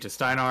and see to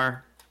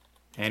Steinar,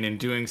 and in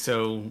doing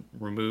so,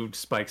 removed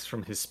spikes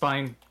from his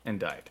spine and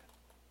died.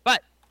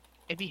 But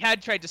if he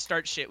had tried to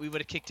start shit, we would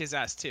have kicked his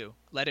ass too.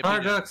 Let it be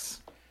known.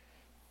 Paradox.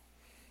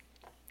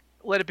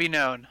 Let it be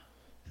known.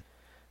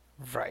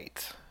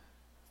 Right.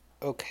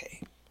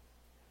 Okay.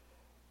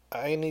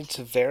 I need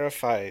to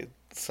verify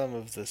some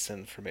of this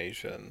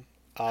information,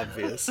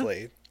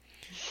 obviously.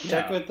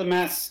 Check with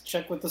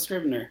the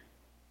Scrivener.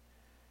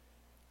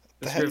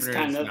 The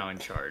Scrivener is now in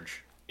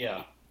charge.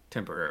 Yeah.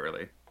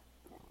 Temporarily.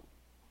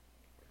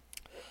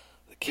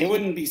 He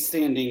wouldn't be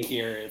standing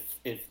here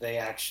if they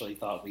actually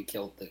thought we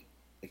killed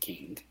the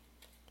king.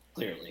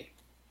 Clearly.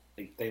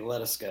 They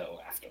let us go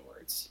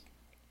afterwards.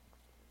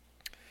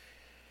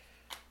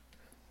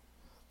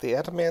 The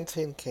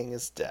Adamantine King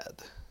is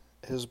dead.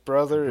 His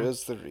brother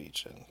is the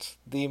regent.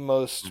 The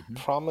most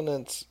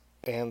prominent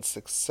and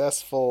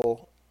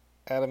successful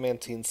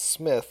adamantine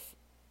smith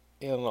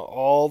in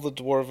all the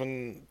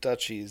dwarven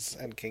duchies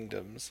and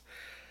kingdoms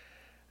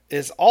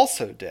is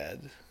also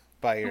dead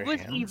by your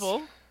hands. Who was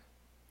evil?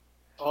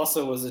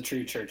 Also was a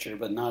true churcher,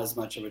 but not as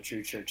much of a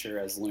true churcher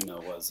as Luna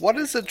was. What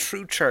is a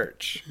true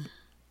church?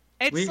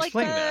 It's like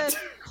a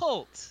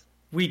cult.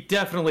 We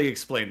definitely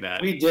explained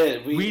that. We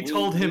did. We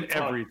told him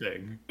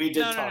everything. We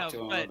did talk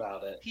to him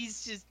about it.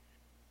 He's just...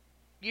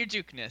 Your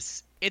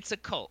Dukeness, it's a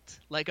cult.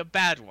 Like a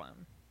bad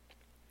one.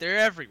 They're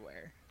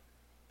everywhere.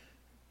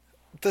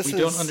 We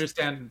don't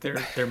understand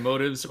their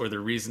motives or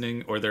their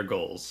reasoning or their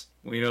goals.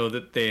 We know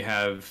that they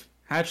have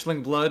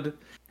hatchling blood,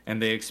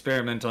 and they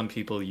experiment on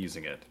people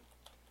using it.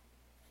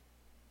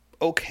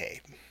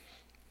 Okay.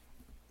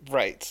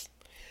 Right.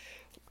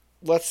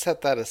 Let's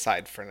set that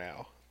aside for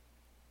now.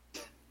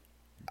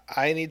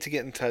 I need to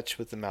get in touch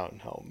with the Mountain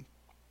Home.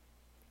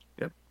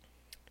 Yep.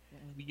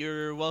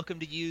 You're welcome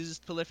to use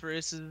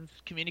Proliferous's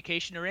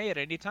communication array at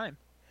any time.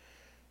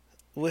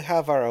 We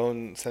have our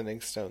own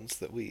sending stones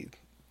that we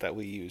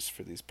use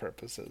for these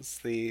purposes.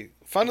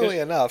 Funnily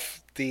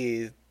enough,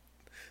 the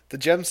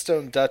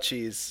gemstone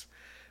duchies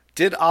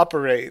did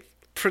operate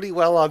pretty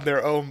well on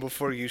their own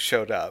before you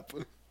showed up.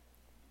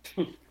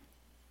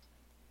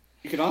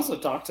 You can also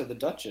talk to the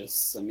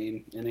Duchess. I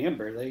mean, in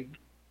Amber,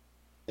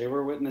 they They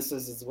were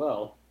witnesses as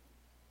well.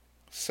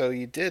 So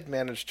you did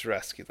manage to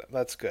rescue them.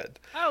 That's good.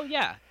 Oh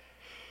yeah.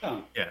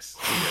 Oh. Yes.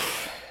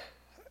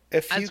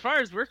 As far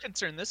as we're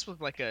concerned, this was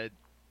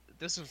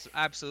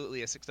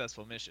absolutely a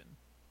successful mission.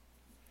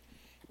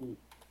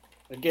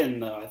 Again,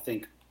 though, I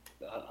think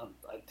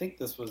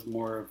this was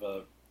more of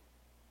a.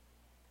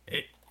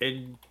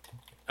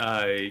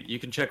 You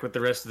can check with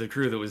the rest of the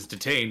crew that was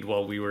detained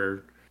while we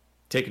were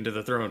taken to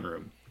the throne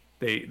room.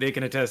 They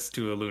can attest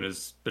to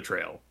Aluna's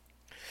betrayal.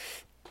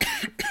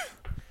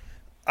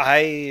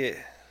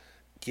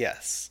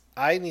 Yes.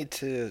 I need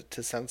to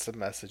send some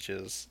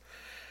messages.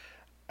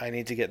 I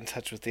need to get in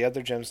touch with the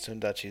other Gemstone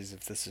Duchies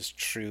if this is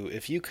true.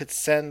 If you could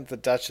send the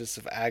Duchess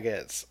of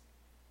Agate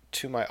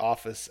to my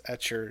office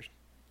at your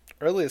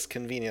earliest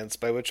convenience,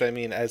 by which I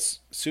mean as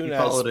soon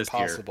as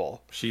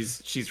possible. Here.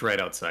 She's right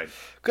outside.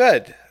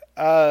 Good.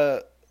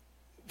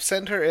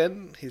 Send her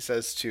in, he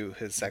says to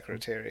his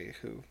secretary,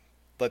 who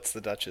lets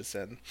the Duchess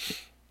in.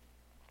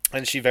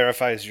 And she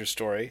verifies your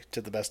story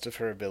to the best of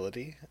her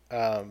ability.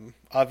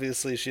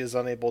 Obviously, she is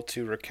unable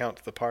to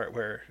recount the part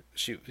where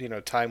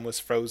time was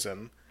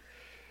frozen.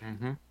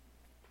 Mm-hmm.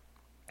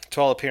 To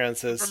all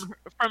appearances.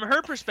 From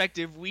her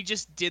perspective, we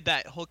just did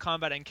that whole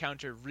combat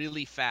encounter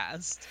really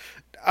fast.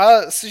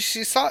 So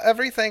she saw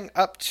everything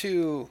up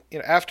to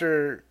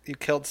after you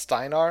killed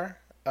Steinar.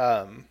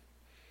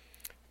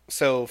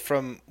 So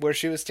from where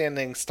she was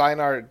standing,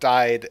 Steinar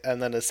died,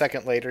 and then a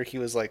second later he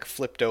was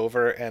flipped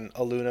over, and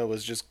Aluna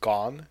was just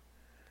gone.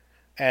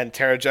 And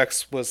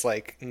Terrajux was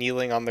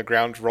kneeling on the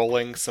ground,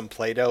 rolling some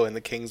Play-Doh in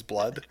the king's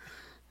blood.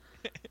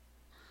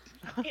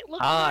 It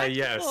looks magical.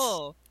 Yes.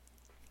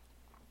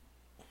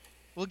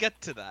 We'll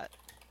get to that.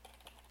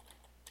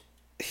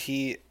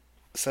 He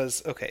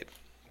says, okay,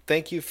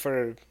 thank you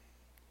for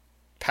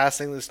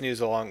passing this news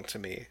along to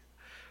me.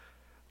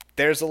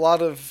 There's a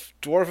lot of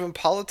dwarven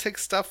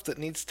politics stuff that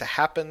needs to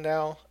happen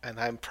now, and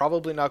I'm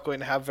probably not going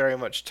to have very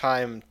much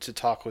time to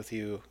talk with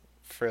you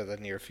for the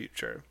near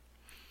future.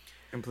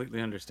 Completely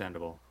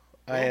understandable.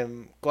 I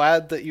am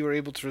glad that you were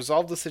able to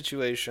resolve the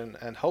situation,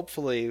 and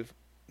hopefully,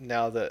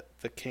 now that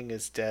the king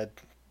is dead,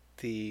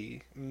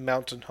 the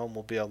mountain home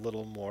will be a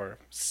little more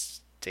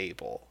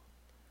stable.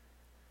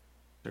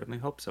 Certainly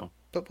hope so.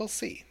 But we'll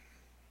see.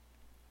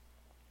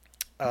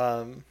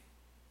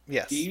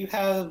 Yes. Do you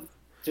have,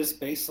 just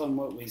based on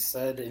what we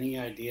said, any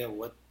idea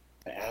what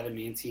the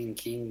Adamantine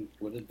King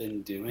would have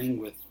been doing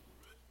with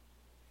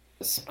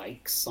the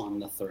spikes on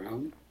the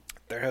throne?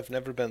 There have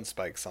never been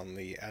spikes on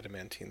the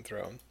Adamantine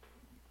throne.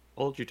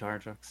 Told you,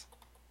 Tarjux.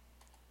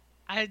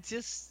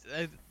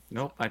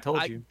 Nope, I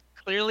told you.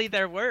 Clearly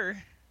there were.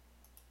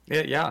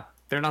 Yeah,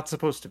 they're not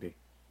supposed to be.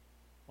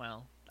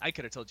 Well, I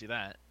could have told you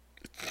that.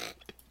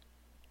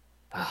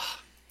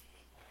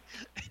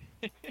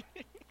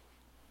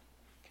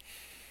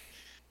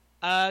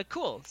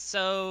 Cool.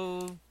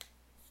 So,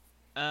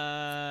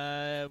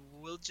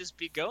 we'll just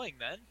be going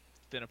then.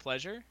 It's been a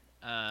pleasure.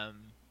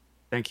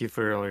 Thank you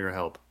for all your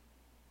help.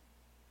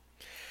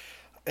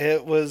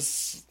 It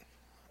was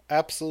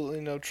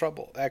absolutely no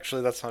trouble.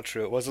 Actually, that's not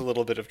true. It was a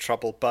little bit of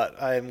trouble,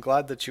 but I am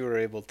glad that you were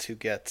able to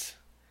get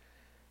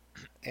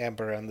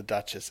Amber and the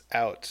Duchess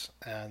out,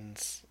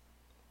 and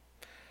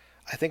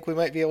I think we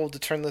might be able to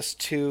turn this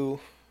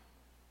to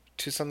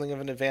something of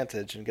an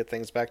advantage and get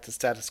things back to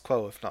status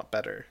quo, if not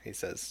better, he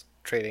says,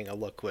 trading a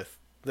look with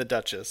the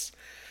Duchess.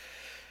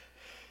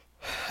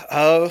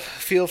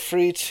 Feel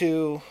free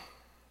to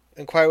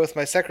inquire with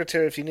my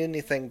secretary if you need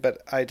anything,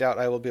 but I doubt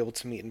I will be able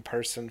to meet in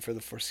person for the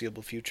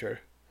foreseeable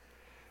future.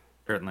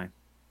 Certainly.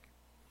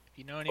 If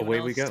you know anyone Away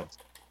else we go.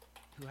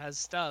 Who has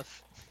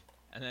stuff,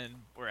 and then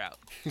we're out.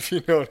 If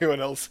you know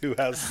anyone else who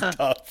has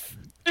stuff.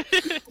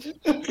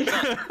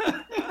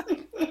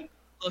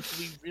 Look,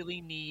 we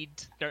really need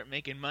to start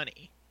making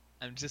money.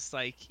 I'm just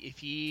like,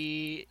 if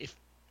you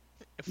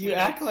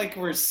act like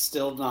we're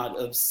still not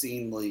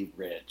obscenely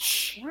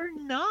rich. We're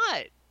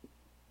not.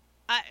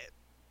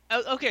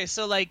 Okay,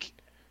 so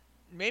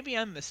maybe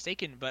I'm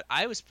mistaken, but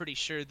I was pretty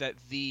sure that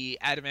the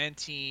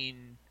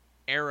adamantine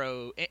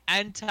arrow,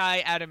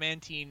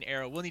 anti-adamantine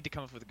arrow, we'll need to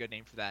come up with a good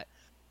name for that.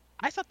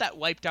 I thought that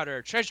wiped out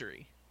our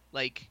treasury.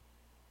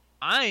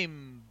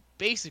 I'm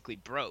basically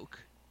broke.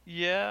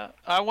 Yeah,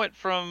 I went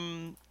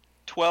from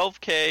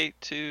 12K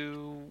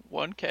to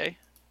 1K.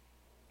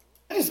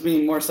 I just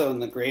mean more so in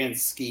the grand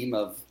scheme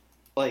of,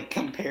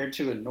 compared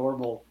to a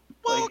normal...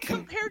 Well,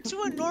 compared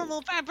to a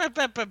normal...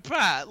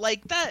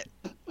 like that,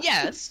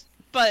 yes,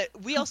 but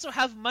we also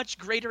have much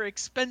greater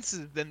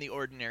expenses than the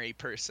ordinary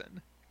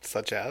person.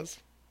 Such as?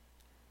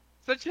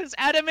 Such as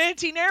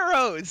adamantine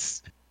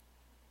arrows!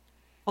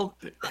 I don't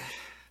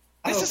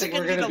think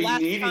we're going to be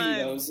needing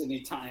those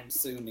anytime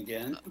soon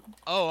again.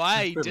 Oh,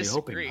 I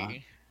disagree. Not,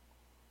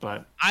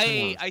 but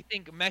I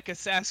think Mecha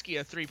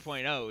Saskia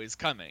 3.0 is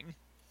coming.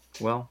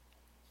 Well,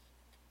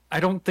 I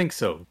don't think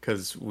so,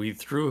 because we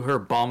threw her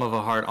bomb of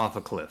a heart off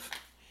a cliff.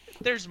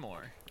 There's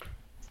more.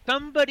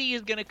 Somebody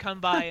is going to come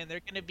by, and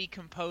they're going to be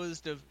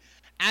composed of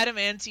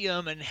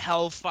adamantium and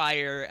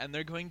hellfire, and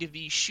they're going to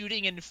be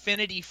shooting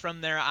infinity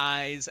from their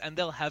eyes, and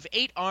they'll have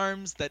 8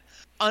 arms that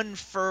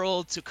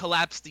unfurl to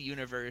collapse the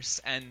universe,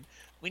 and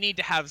we need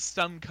to have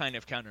some kind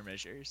of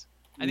countermeasures.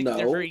 I think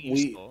they're very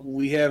useful.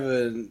 We have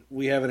an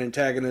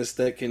antagonist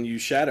that can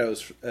use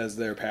shadows as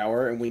their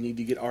power, and we need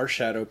to get our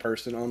shadow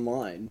person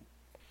online.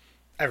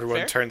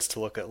 Everyone turns to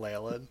look at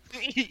Leyland.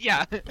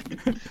 Yeah.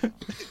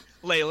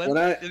 Leyland.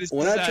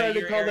 When I tried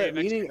to call that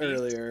meeting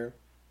earlier,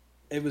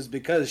 it was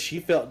because she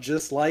felt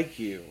just like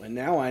you, and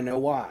now I know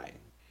why.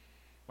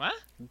 What?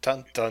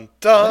 Dun dun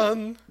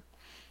dun.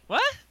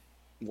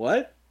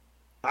 What?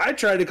 I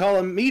tried to call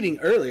a meeting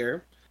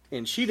earlier,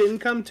 and she didn't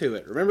come to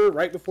it. Remember,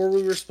 right before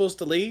we were supposed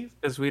to leave?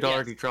 Because we'd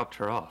already dropped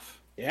her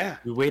off. Yeah.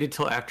 We waited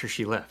till after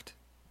she left.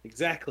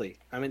 Exactly.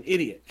 I'm an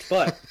idiot,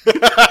 but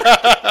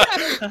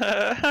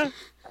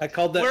I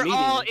called that meeting. We're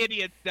all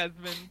idiots,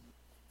 Desmond.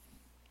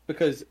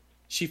 Because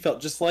she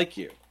felt just like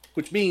you,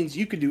 which means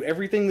you can do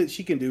everything that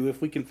she can do if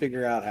we can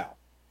figure out how.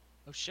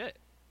 Oh shit.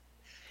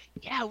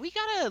 Yeah, we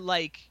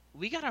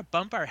gotta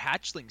bump our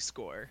hatchling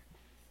score.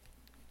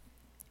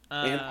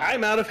 And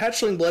I'm out of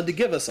hatchling blood to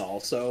give us all,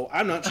 so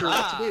I'm not sure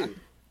what to do.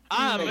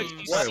 But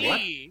you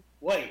see.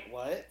 Wait,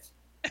 what?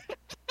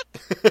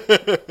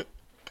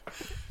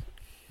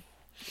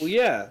 Well,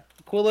 yeah,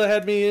 Aquila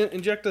had me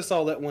inject us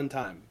all that one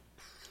time.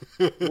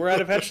 We're out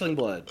of hatchling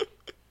blood.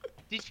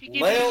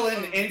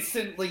 Leyland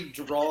instantly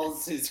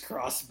draws his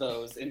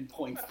crossbows and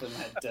points them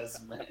at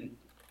Desmond.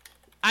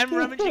 I'm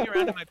rummaging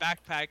around in my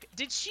backpack.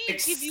 Did she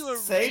give you a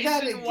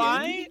reason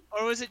why?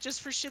 Or was it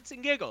just for shits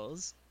and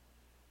giggles?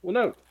 Well,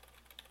 no.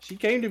 She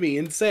came to me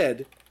and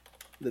said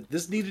that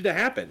this needed to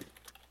happen.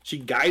 She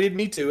guided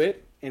me to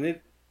it,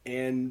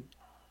 and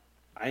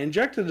I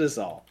injected us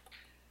all.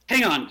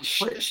 Hang on.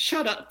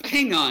 Shut up.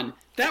 Hang on.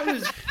 That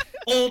was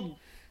old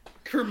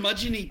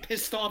curmudgeon-y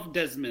pissed off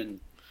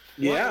Desmond.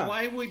 Yeah.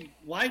 Why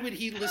would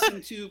he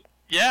listen to...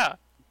 Yeah.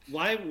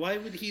 Why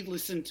would he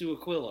listen to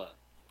Aquila?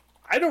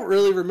 I don't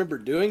really remember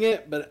doing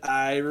it, but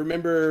I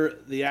remember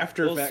the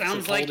after effects. Well,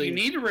 sounds like you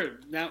need to.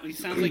 Now it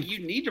sounds like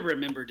you need to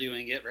remember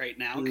doing it right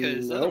now,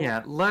 because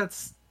yeah,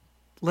 let's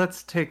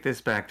take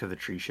this back to the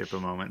tree ship a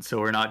moment, so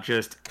we're not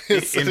just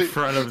in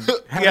front of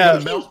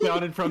having a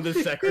meltdown in front of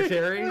the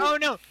secretary. Oh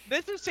no,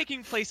 this is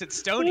taking place at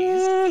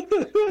Stoney's.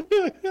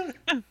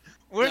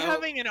 We're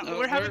having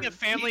a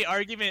family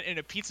argument in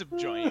a pizza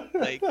joint.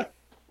 Like,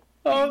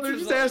 oh, they're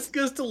just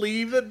asking us to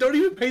leave. Don't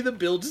even pay the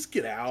bill. Just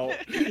get out.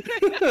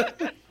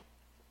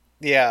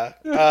 Yeah.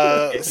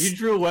 You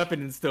drew a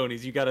weapon in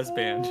Stoney's. You got us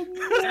banned.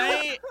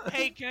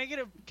 Can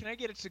I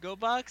get a to-go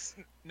box?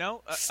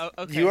 No.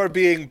 Okay. You are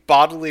being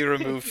bodily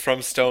removed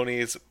from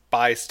Stoney's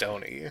by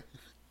Stoney.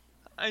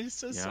 I'm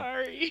so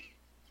sorry.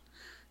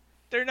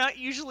 They're not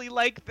usually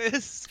like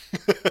this.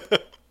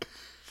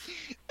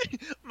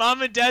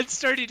 Mom and Dad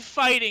started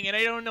fighting, and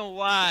I don't know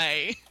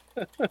why.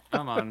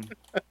 Come on.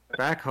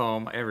 Back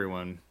home,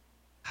 everyone.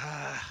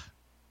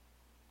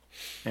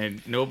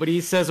 And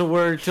nobody says a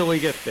word till we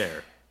get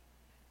there.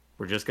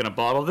 We're just gonna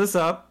bottle this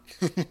up.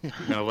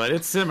 Gonna let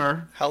it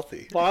simmer.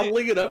 Healthy.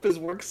 Bottling it up has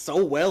worked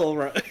so well,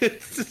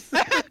 right?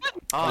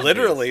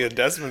 Literally, in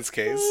Desmond's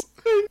case.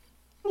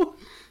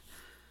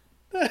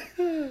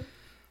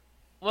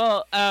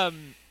 Well,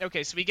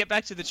 okay, so we get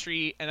back to the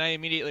tree, and I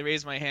immediately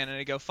raise my hand, and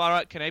I go,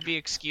 Farah, can I be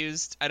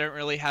excused? I don't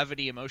really have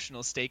any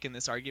emotional stake in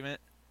this argument.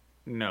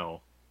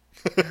 No.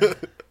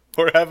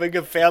 We're having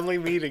a family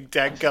meeting,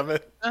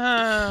 dadgummit.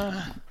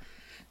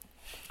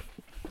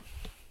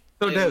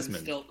 So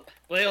Desmond.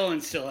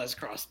 Leyland still has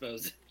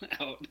crossbows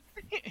out.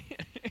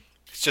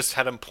 He's just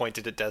had him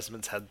pointed at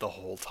Desmond's head the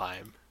whole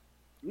time.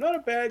 I'm not a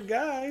bad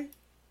guy.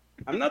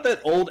 I'm not that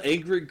old,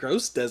 angry,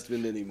 gross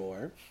Desmond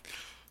anymore.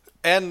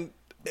 And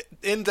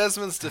in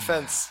Desmond's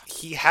defense,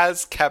 he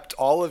has kept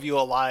all of you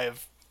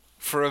alive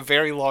for a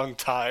very long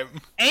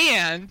time.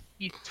 And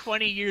he's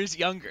 20 years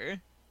younger.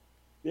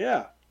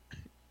 Yeah.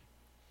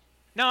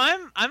 No,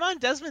 I'm on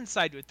Desmond's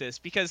side with this,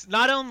 because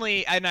not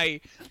only, and I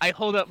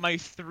hold up my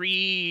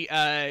 3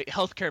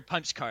 healthcare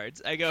punch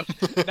cards. I go,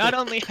 not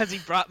only has he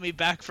brought me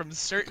back from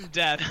certain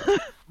death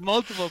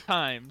multiple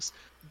times,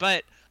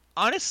 but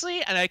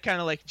honestly, and I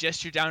kind of like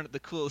gesture down at the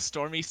cool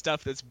stormy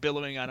stuff that's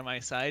billowing out of my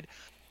side,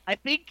 I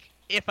think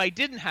if I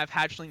didn't have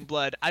hatchling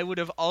blood, I would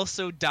have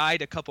also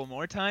died a couple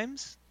more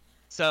times.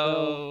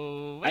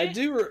 So I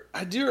do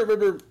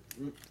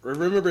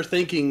remember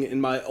thinking in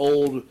my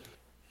old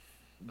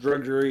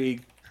drudgery,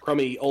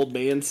 crummy old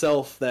man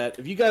self that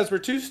if you guys were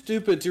too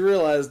stupid to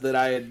realize that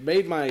I had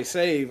made my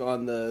save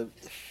on the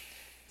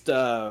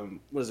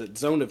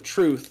zone of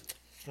truth,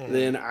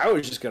 then I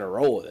was just gonna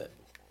roll with it.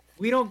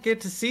 We don't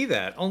get to see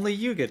that. Only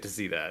you get to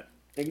see that.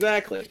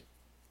 Exactly.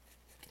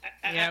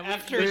 Yeah,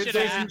 there's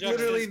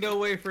literally no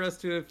way for us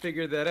to have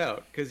figured that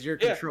out because you're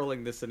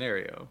controlling the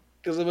scenario.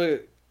 Because a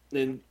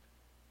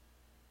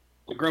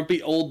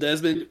grumpy old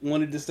Desmond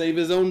wanted to save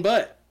his own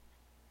butt.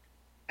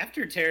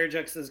 After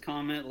Terrajux's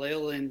comment,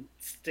 Leyland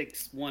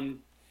sticks one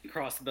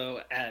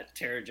crossbow at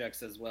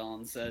Terrajux as well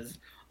and says,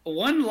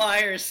 "One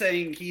liar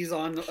saying he's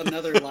on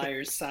another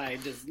liar's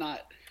side does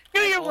not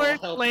Do your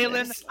worst,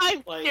 Leyland.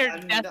 I'm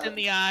scared death in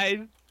the eyes.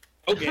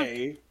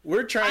 Okay,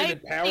 we're trying to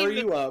power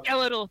you up.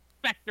 Skeletal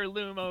specter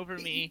loom over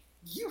me.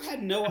 You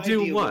had no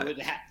idea what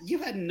would you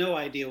had no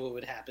idea what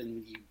would happen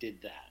when you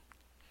did that.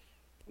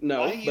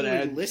 No, Why but you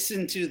would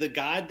listen to the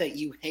god that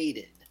you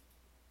hated.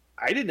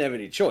 I didn't have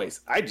any choice.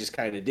 I just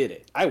kind of did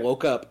it. I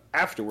woke up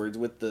afterwards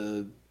with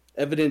the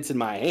evidence in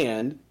my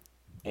hand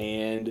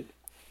and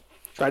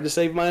tried to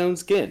save my own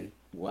skin.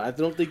 Well, I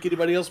don't think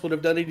anybody else would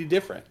have done any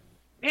different.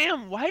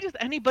 Damn, why does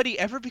anybody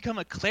ever become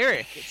a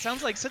cleric? It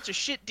sounds like such a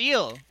shit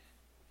deal.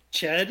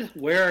 Ched,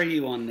 where are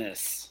you on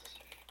this?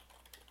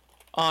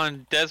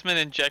 On Desmond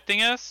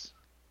injecting us?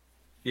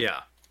 Yeah.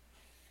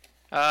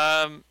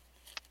 I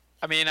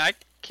mean, I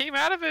came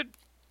out of it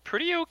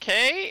pretty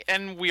okay,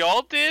 and we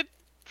all did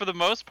for the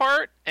most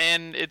part,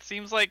 and it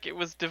seems like it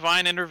was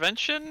divine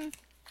intervention. And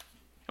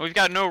we've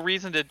got no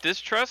reason to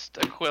distrust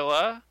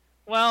Aquila.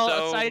 Well,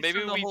 so aside maybe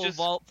from the whole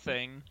vault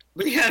thing.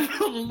 We have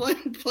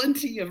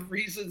plenty of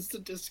reasons to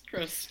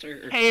distrust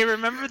her. Hey,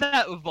 remember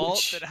that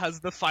vault that has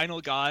the final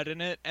god in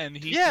it, and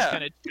he's just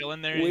kind of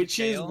chilling there Which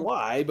is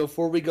why,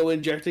 before we go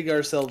injecting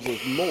ourselves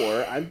with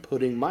more, I'm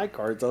putting my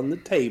cards on the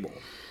table.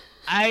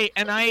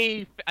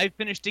 I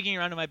finished digging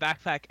around in my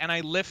backpack, and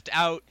I lift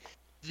out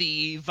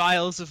the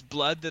vials of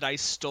blood that I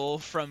stole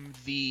from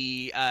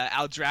the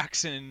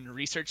Aldraxan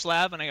research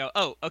lab, and I go,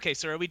 oh, okay,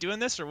 so are we doing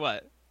this or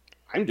what?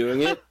 I'm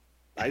doing it.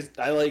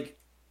 I like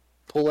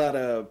pull out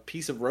a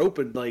piece of rope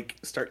and like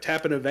start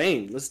tapping a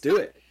vein. Let's do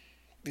it.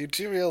 You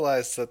do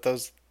realize that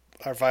those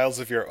are vials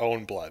of your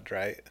own blood,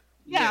 right?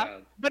 Yeah.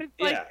 But it's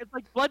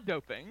like blood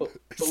doping. But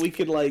we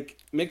could like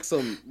mix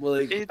them. Well,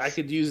 like, I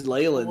could use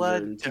Leyland's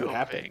and see what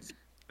happens.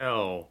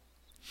 No,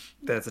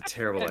 that's a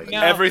terrible idea.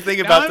 No, everything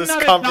about this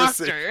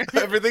conversation.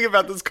 Everything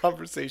about this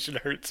conversation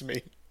hurts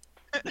me.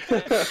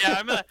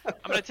 Yeah, I'm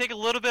gonna take a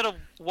little bit of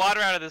water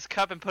out of this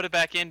cup and put it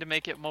back in to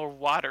make it more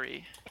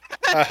watery.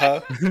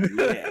 Yeah.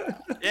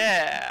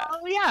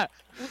 Oh yeah,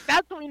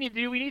 that's what we need to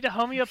do. We need to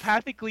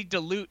homeopathically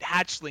dilute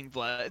hatchling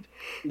blood.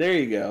 There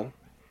you go.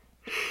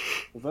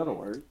 Well, that'll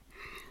work.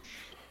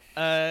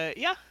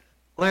 Yeah.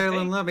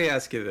 Leyland, let me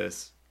ask you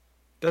this: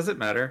 does it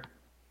matter?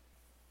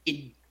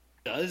 It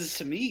does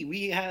to me.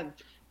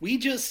 We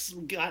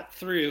just got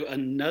through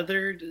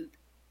another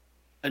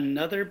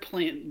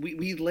plan.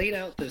 We laid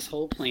out this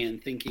whole plan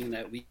thinking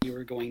that we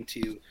were going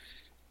to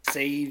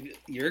save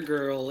your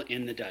girl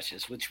and the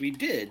Duchess, which we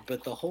did,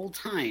 but the whole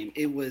time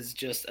it was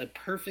just a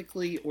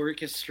perfectly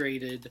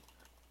orchestrated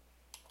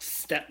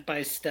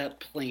step-by-step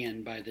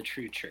plan by the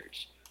True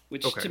Church,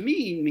 which to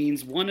me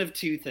means one of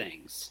two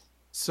things.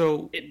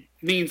 So it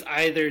means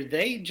either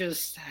they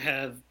just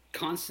have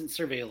constant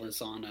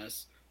surveillance on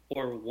us,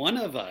 or one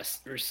of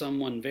us or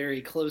someone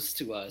very close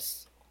to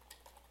us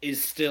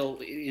is still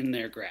in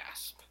their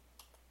grasp.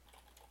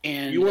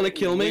 And you want to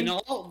kill me?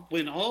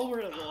 When all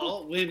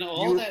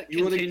that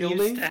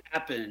continues to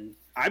happen,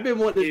 I've been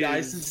wanting to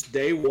die since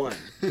day one.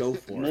 Go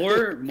for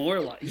it.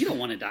 More lies. You don't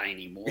want to die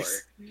anymore.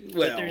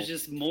 But there's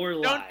just more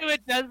lies. Don't do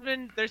it,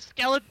 Desmond. There's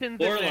skeletons in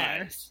there. More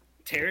lies.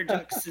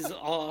 Terradux is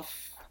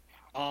off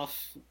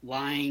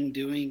lying,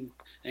 doing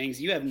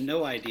things. You have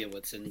no idea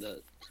what's in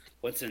the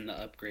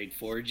upgrade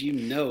forge. You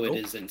know it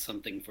isn't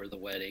something for the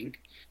wedding.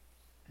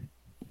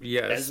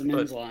 Yes,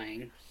 Desmond's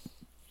lying.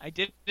 I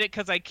did it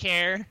because I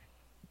care.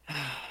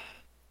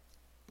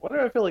 Why do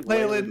I feel like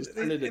Leyland,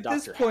 at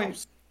this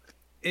point,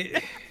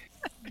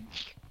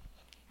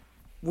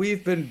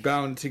 we've been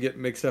bound to get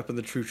mixed up in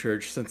the True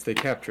Church since they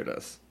captured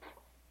us.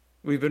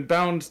 We've been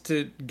bound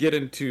to get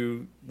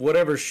into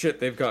whatever shit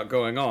they've got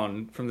going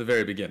on from the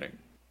very beginning.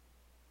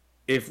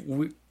 If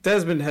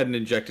Desmond hadn't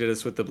injected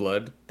us with the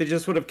blood, they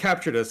just would have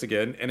captured us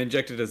again and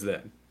injected us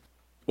then.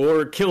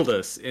 Or killed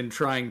us in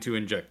trying to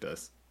inject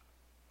us.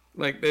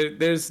 Like,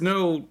 there's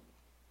no...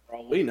 For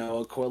all we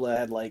know, Aquila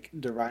had, like,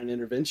 divine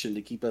intervention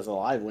to keep us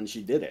alive when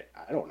she did it.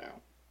 I don't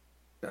know.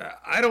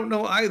 I don't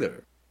know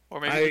either.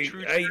 Or maybe the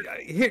True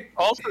Church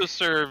also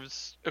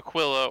serves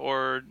Aquila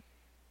or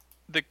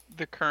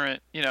the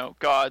current,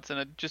 gods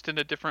just in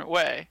a different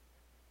way.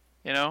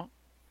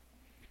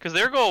 Because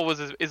their goal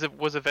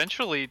was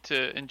eventually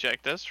to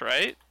inject us,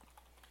 right?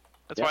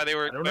 That's why they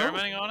were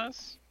experimenting on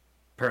us?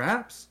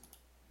 Perhaps.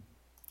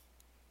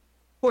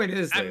 Point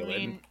is,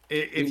 Leyland,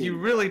 if you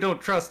really don't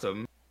trust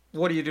them,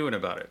 what are you doing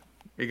about it?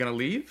 Are you going to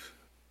leave?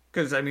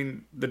 Because,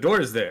 the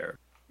door is there.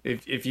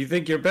 If you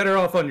think you're better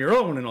off on your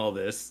own in all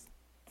this,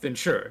 then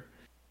sure.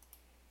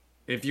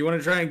 If you want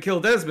to try and kill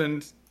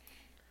Desmond,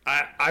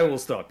 I will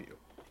stop you.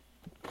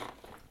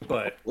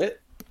 But...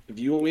 If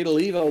you want me to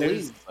leave, I'll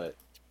leave, but...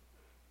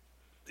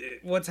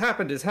 What's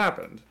happened has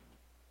happened.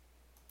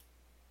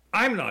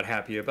 I'm not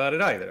happy about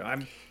it either.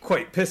 I'm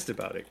quite pissed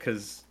about it,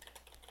 because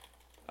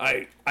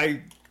I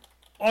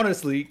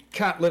honestly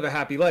can't live a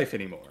happy life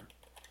anymore.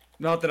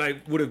 Not that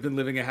I would have been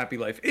living a happy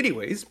life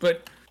anyways,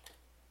 but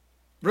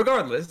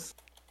regardless,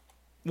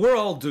 we're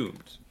all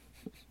doomed.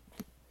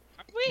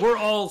 We're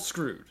all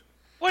screwed.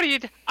 What are you...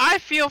 I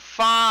feel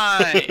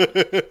fine!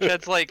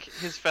 That's like,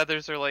 his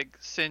feathers are like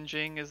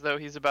singeing as though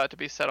he's about to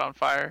be set on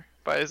fire.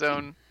 by his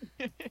own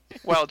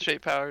wild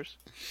shape powers.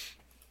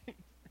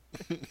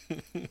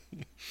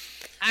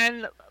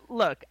 And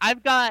look,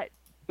 I've got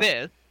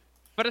this,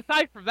 but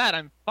aside from that,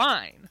 I'm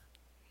fine.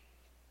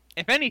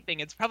 If anything,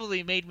 it's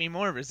probably made me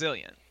more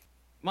resilient.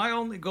 My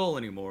only goal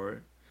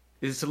anymore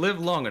is to live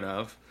long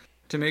enough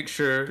to make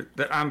sure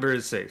that Amber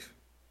is safe.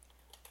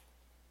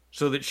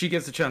 So that she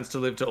gets a chance to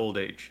live to old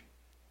age.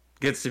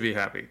 Gets to be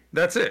happy.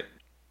 That's it.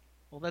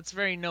 Well, that's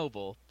very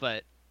noble,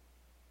 but...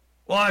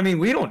 Well, I mean,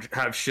 we don't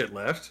have shit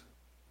left.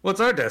 What's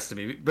our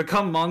destiny?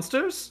 Become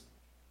monsters?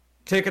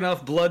 Take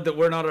enough blood that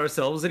we're not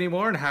ourselves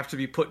anymore and have to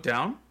be put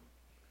down?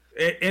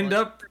 End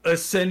up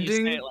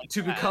ascending like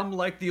to that. become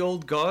like the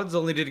old gods,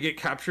 only to get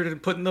captured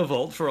and put in the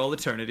vault for all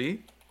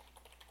eternity?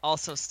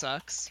 Also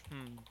sucks.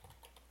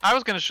 I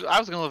was gonna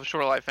live a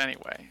short life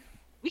anyway.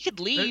 We could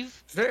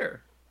leave.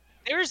 Fair.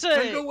 There's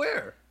Then go a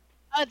where?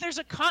 there's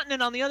a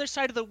continent on the other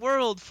side of the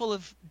world full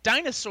of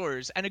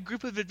dinosaurs and a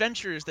group of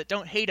adventurers that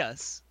don't hate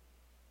us.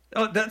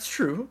 Oh, that's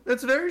true.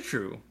 That's very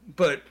true.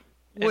 But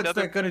And what's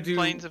other that going to do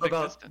planes of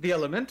about existence. the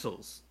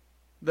elementals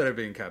that are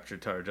being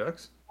captured,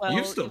 Tarjux? Well,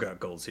 You've still got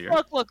goals here.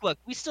 Look.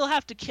 We still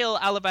have to kill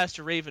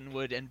Alabaster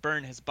Ravenwood and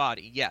burn his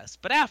body, yes.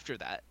 But after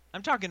that,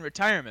 I'm talking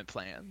retirement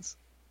plans.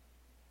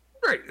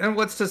 Right. And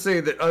what's to say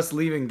that us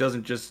leaving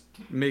doesn't just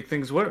make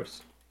things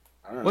worse?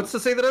 I don't know. What's to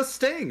say that us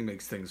staying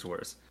makes things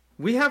worse?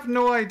 We have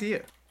no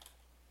idea.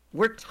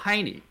 We're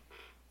tiny.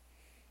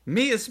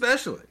 Me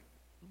especially.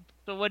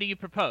 So what do you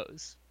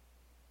propose?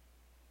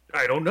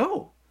 I don't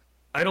know.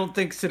 I don't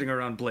think sitting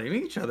around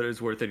blaming each other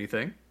is worth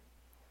anything.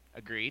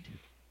 Agreed.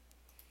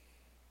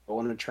 Go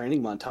on a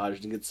training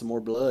montage to get some more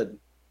blood.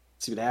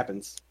 See what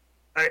happens.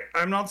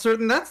 I'm not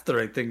certain that's the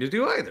right thing to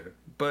do either.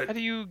 But How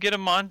do you get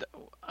him on?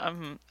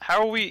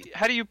 How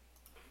do you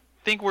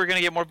think we're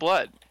gonna get more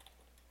blood?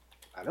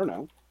 I don't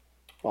know.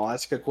 I'll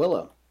ask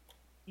Aquila.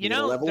 You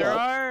Gonna know, level there up,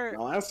 are... and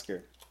I'll ask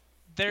her.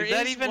 There Is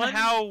that even one...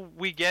 how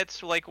we get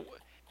like?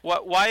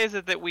 Why is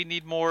it that we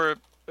need more?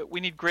 We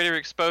need greater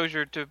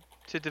exposure to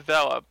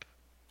develop.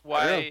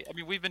 Why? I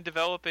mean, we've been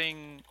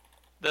developing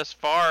thus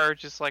far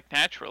just like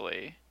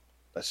naturally.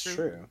 That's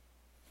true.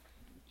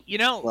 You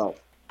know, Well,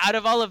 out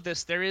of all of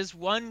this, there is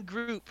one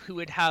group who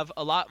would have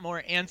a lot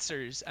more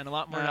answers and a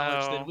lot more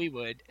knowledge No. than we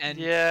would, and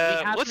we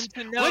Yeah, happen let's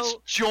to know. let's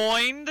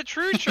join the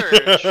True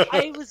Church.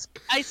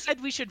 I said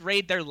we should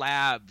raid their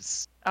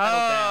labs.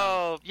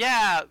 Oh,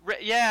 yeah,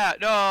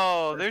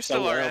 no, they're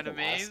still our somewhere else.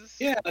 enemies.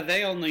 Yeah,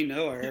 they only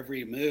know our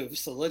every move,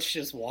 so let's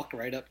just walk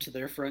right up to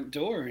their front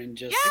door and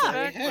just Yeah,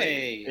 say, exactly.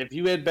 hey. if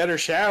you had better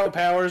shadow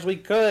powers, we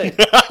could.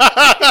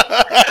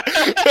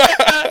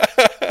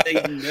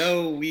 They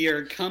know we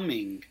are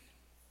coming.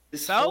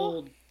 This So?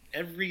 whole,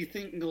 every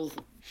single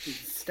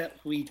step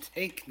we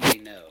take, they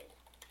know.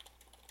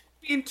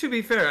 I mean, to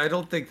be fair, I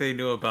don't think they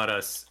knew about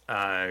us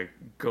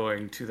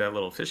going to that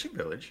little fishing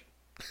village.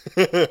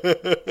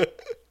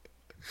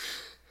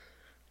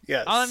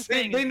 Yes. All I'm They,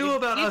 saying they is knew we-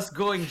 about us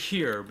going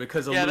here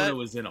because Yeah, Aluna that-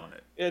 was in on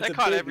it. It's That a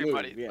caught big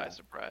everybody move, yeah. by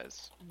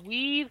surprise.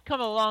 We've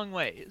come a long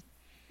ways.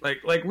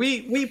 Like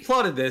we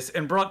plotted this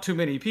and brought too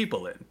many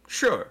people in.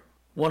 Sure.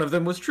 One of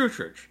them was True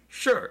Church.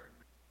 Sure.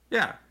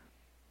 Yeah.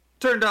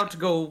 Turned out to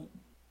go,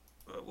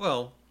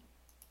 well,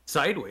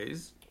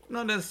 sideways.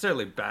 Not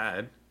necessarily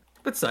bad,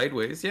 but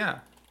sideways, yeah.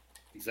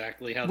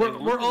 Exactly how they We're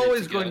wanted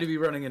always it to going go. to be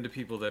running into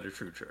people that are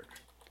True Church.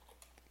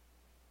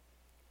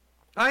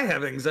 I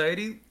have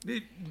anxiety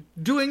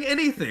doing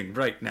anything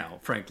right now,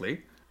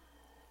 frankly.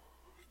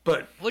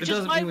 But Which it is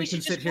doesn't why mean we we can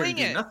should sit just here and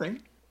wing do it.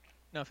 nothing.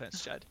 No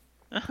offense, Chad.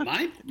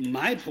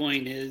 My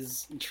point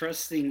is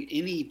trusting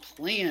any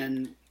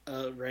plan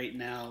right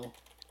now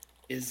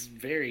is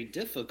very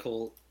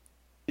difficult,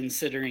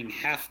 considering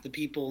half the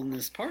people in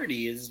this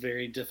party is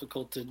very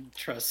difficult to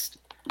trust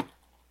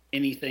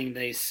anything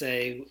they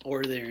say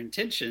or their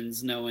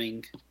intentions,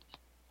 knowing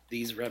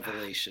these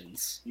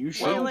revelations. You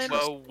should.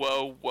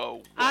 Well,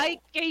 Whoa. I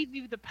gave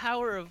you the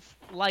power of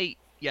light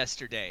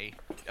yesterday,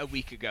 a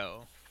week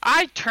ago.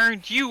 I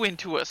turned you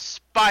into a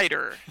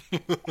spider.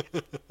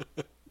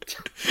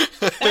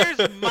 Where's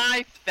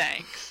my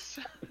thanks?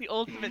 The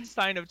ultimate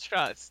sign of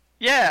trust.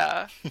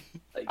 Yeah.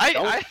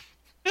 I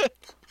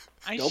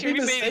I Don't shared be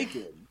we made it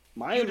mistaken.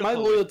 My beautiful with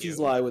loyalties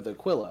you. lie with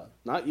Aquila,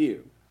 not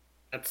you.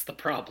 That's the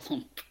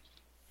problem.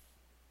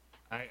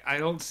 I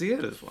don't see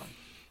it as one.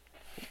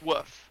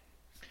 woof.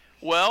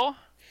 Well,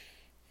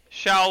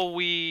 shall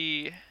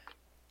we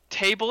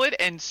table it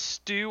and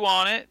stew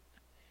on it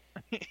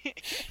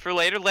for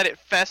later? Let it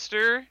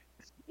fester and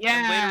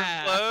Yeah.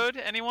 later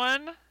explode?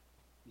 Anyone?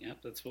 Yep,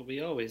 that's what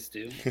we always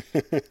do.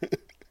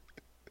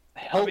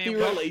 Healthy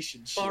what-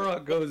 relationship.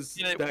 Farah goes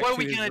You know, back what are to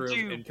we his gonna room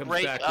do? and comes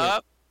Break back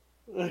up?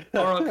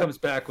 Farah comes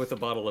back with a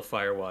bottle of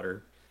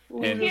firewater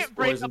You and can't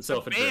break pours up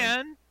himself the a drink.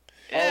 band.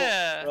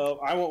 Yeah. Oh,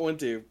 I want one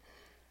too.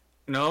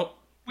 No,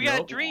 We got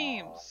nope.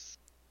 dreams. This is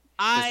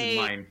I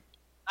mine.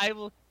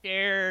 will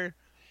share.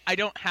 I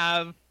don't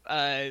have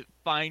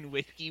fine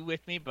whiskey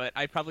with me, but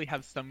I probably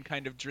have some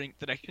kind of drink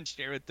that I can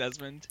share with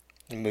Desmond.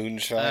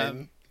 Moonshine.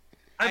 Um,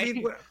 I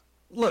mean,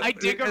 look. I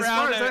dig as around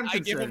far as and I'm I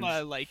give him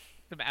concerned, a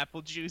Some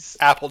apple juice.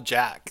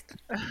 Applejack.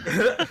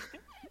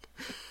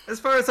 As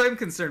far as I'm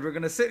concerned, we're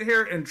gonna sit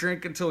here and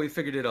drink until we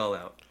figured it all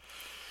out.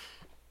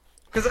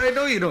 Because I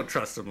know you don't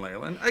trust them,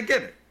 Leyland. I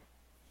get it.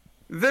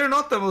 They're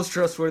not the most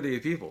trustworthy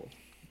of people,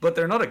 but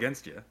they're not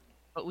against you.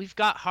 But we've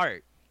got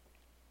heart.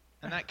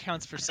 And that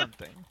counts for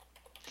something.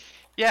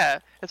 Yeah,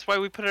 that's why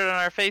we put it on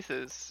our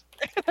faces.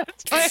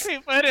 That's why we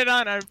put it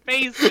on our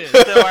faces.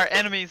 So our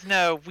enemies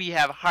know we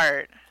have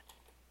heart.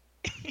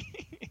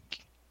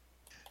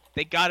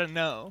 They gotta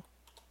know.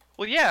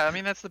 Well, yeah, I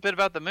mean, that's the bit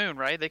about the moon,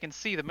 right? They can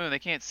see the moon. They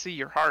can't see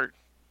your heart.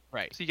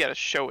 Right. So you gotta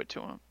show it to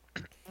them.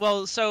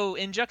 Well, so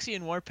in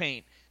Juxian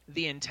Warpaint,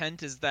 the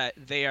intent is that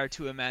they are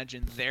to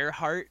imagine their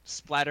heart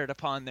splattered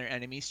upon their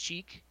enemy's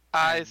cheek.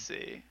 I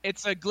see.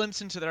 It's a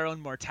glimpse into their own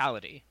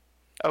mortality.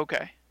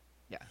 Okay.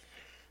 Yeah.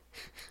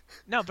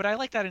 No, but I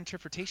like that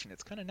interpretation.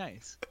 It's kind of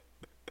nice.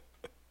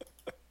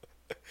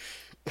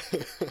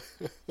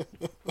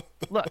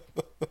 Look,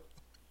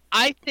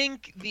 I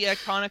think the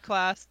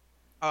Iconoclasts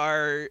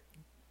are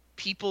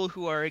people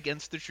who are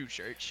against the true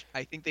church.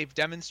 I think they've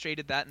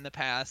demonstrated that in the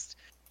past.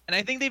 And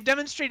I think they've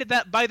demonstrated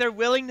that by their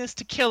willingness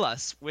to kill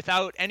us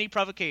without any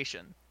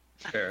provocation.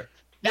 Fair.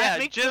 That Yeah,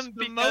 makes just them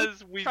the because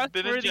most we've been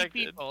trustworthy injected.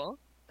 people.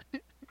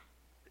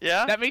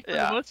 Yeah? That makes them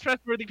Yeah. the most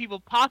trustworthy people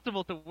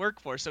possible to work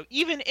for. So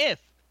even if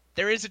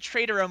there is a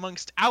traitor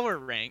amongst our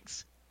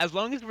ranks, as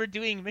long as we're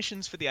doing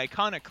missions for the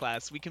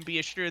Iconoclasts, we can be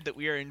assured that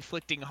we are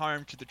inflicting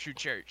harm to the true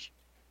church.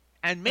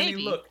 And maybe... I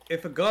mean, look,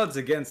 if a god's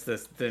against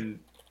us, then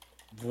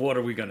what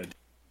are we gonna do?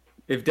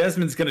 If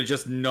Desmond's gonna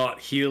just not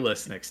heal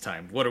us next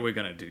time, what are we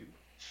gonna do?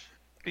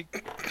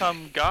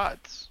 Become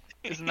gods.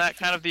 Isn't that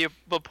kind of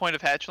the point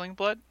of hatchling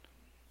blood?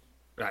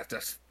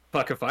 That's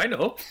fuck if I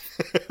know.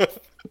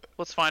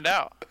 Let's find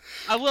out.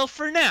 well,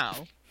 for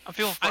now, I'm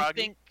feeling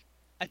froggy.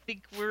 I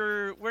think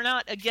we're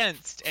not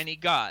against any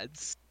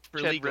gods for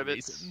Shed legal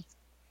ribbits. reasons.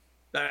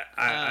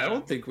 I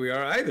don't think we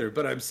are either,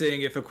 but I'm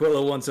saying if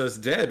Aquila wants us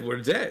dead,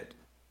 we're dead.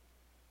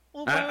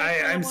 Well,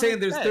 I'm saying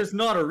there's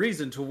not a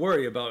reason to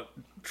worry about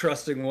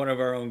trusting one of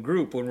our own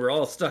group when we're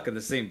all stuck in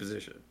the same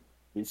position.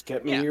 He's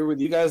kept me here with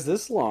you guys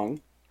this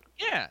long.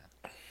 Yeah.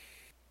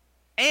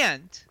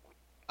 And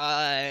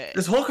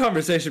This whole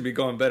conversation would be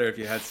going better if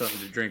you had something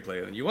to drink,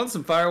 Leyland. You want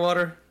some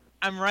firewater?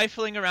 I'm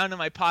rifling around in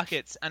my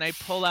pockets and I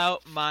pull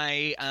out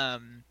my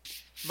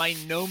my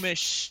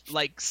gnomish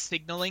like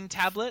signaling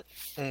tablet.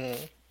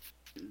 Mm.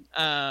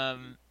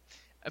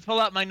 I pull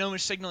out my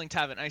gnomish signaling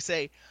tablet and I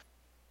say,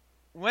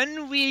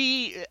 when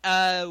we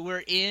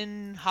were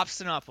in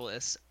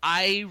Hobstonopolis,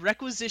 I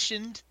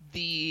requisitioned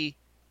the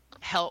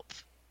help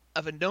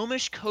of a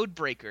gnomish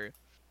codebreaker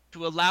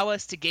to allow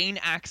us to gain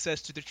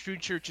access to the True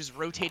Church's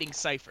rotating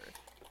cipher.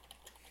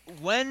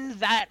 When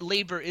that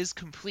labor is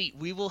complete,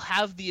 we will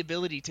have the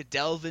ability to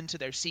delve into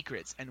their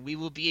secrets, and we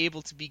will be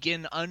able to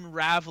begin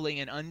unraveling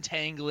and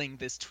untangling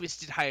this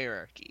twisted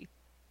hierarchy.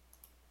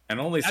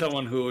 And only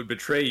someone who would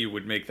betray you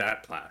would make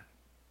that plan.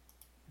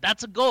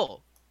 That's a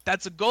goal.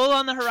 That's a goal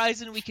on the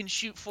horizon we can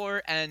shoot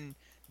for, and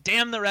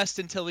damn the rest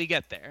until we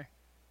get there.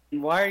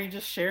 Why are you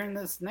just sharing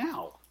this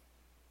now?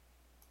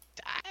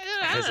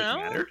 I Does don't it know.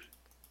 matter?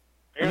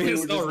 Apparently,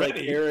 it's we're just like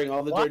already- airing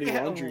all the Why dirty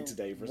ha- laundry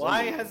today for some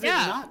Why reason. has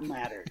Yeah. it not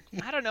mattered?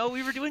 I don't know.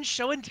 We were doing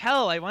show and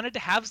tell. I wanted to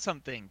have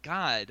something.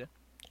 God.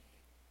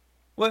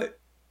 What?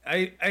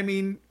 I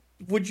mean,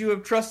 would you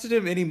have trusted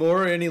him any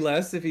more or any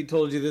less if he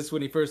told you this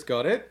when he first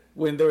got it?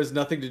 When there was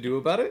nothing to do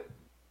about it?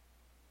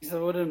 I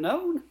would have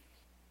known.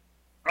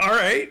 All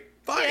right,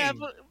 fine. Yeah,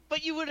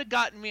 but you would have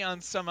gotten me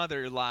on some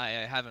other lie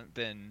I haven't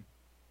been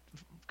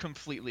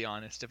completely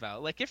honest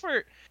about. Like if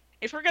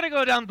we're gonna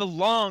go down the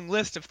long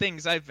list of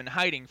things I've been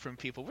hiding from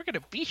people, we're gonna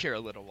be here a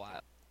little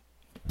while.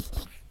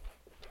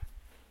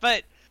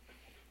 But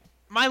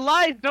my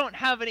lies don't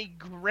have any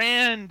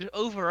grand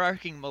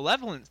overarching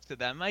malevolence to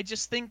them. I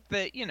just think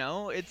that, you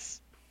know,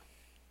 it's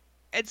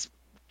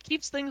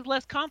keeps things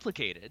less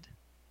complicated.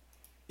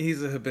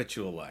 He's a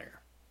habitual liar.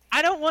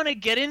 I don't want to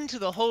get into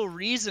the whole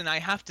reason I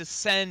have to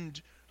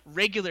send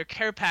regular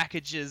care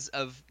packages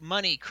of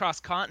money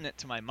cross-continent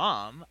to my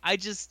mom. I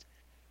just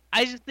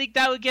think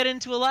that would get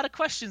into a lot of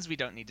questions we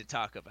don't need to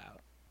talk about.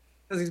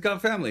 Because he's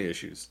got family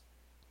issues.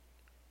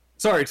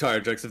 Sorry,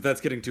 Tarjux, if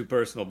that's getting too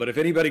personal, but if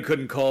anybody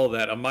couldn't call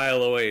that a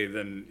mile away,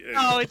 then...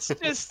 No, it's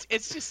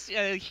just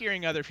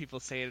hearing other people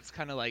say it. It's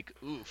kind of like,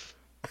 oof,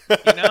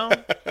 you know?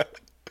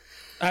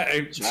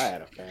 I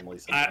had a family.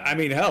 I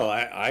mean, hell,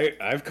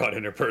 I've got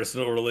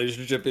interpersonal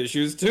relationship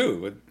issues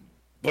too,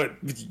 but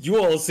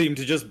you all seem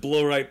to just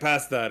blow right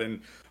past that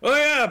and, oh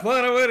yeah,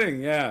 plan a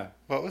wedding, yeah.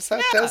 What was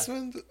that, Yeah.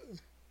 Desmond?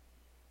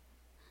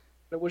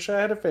 I wish I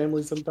had a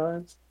family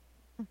sometimes.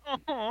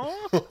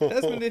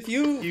 Desmond, if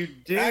you You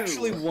do.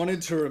 actually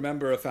wanted to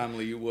remember a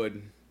family, you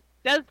would.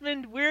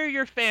 Desmond, we're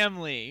your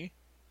family.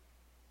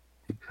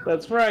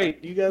 That's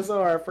right. You guys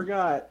are. I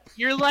forgot.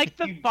 You're like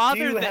the You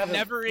father do that have a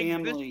never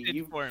family. existed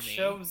You for me.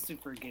 chose to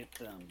forget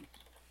them.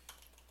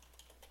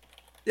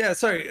 Yeah,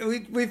 sorry,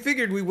 we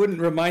figured we wouldn't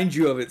remind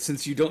you of it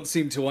since you don't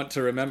seem to want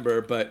to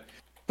remember, but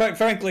quite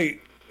frankly,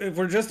 if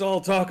we're just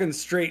all talking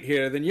straight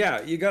here, then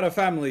yeah, you got a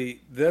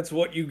family. That's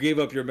what you gave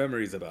up your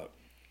memories about.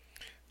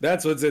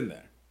 That's what's in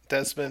there.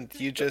 Desmond,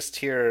 you just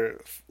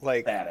hear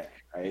like Static,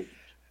 right?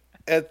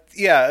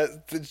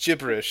 the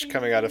gibberish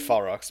coming out of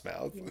Falrock's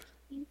mouth.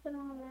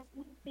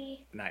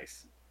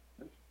 Nice.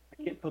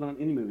 I can't put on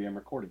any movie I'm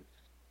recording.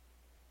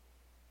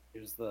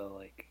 Here's the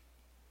like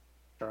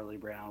Charlie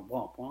Brown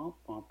womp womp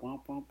womp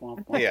womp womp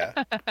womp womp. Yeah.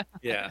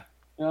 Yeah.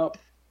 Nope.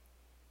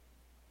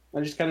 I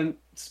just kind of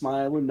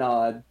smile and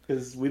nod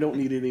because we don't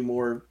need any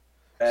more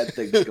bad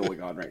things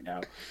going on right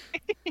now.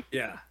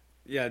 Yeah.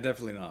 Yeah,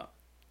 definitely not.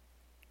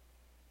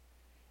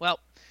 Well,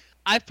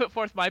 I've put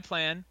forth my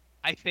plan.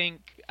 I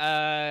think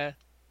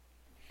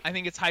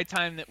it's high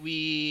time that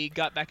we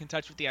got back in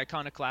touch with the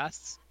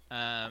Iconoclasts.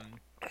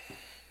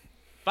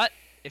 But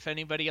if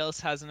anybody else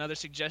has another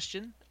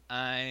suggestion,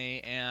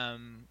 I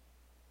am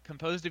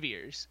composed of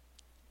ears.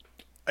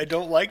 I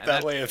don't like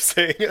that way of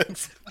saying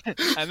it.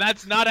 And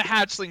that's not a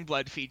hatchling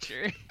blood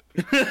feature.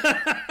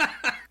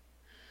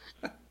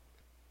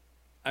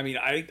 I mean,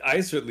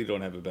 I certainly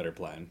don't have a better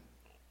plan.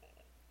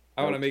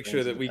 I want to make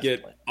sure that we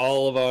get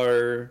all of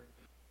our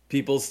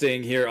people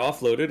staying here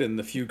offloaded and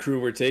the few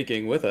crew we're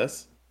taking with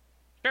us.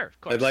 Sure,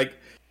 of course.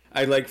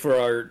 I'd like for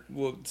our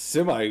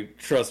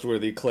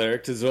semi-trustworthy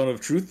cleric to Zone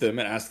of Truth them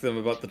and ask them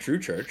about the True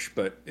Church,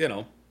 but, you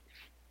know.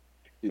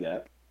 Do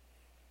that.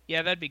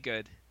 Yeah, that'd be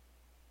good.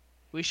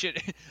 We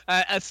should...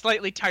 a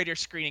slightly tighter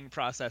screening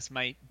process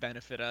might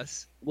benefit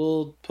us.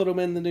 We'll put them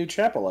in the new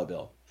chapel I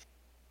built.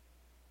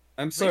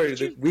 I'm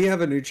sorry, we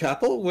have a new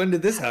chapel? When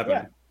did this happen?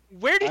 Yeah.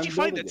 Where did I'm you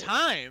find the building it.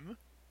 time?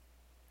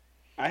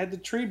 I had the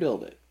tree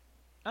build it.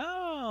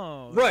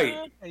 Oh.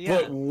 Right, yeah.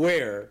 but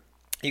where?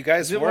 You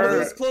guys Is it one of were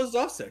those closed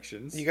off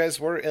sections? you guys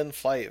were in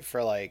flight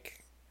for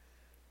like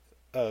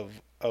a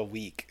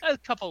week. A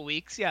couple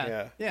weeks, yeah.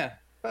 Yeah. Yeah,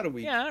 about a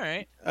week. Yeah, all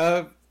right.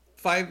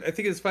 I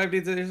think it's 5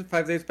 days.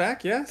 5 days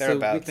back. Yeah, so a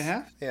Thereabouts. week and a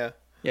half. Yeah.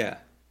 Yeah.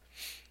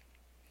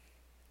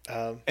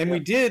 Yeah. And we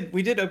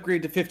did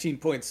upgrade to 15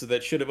 points, so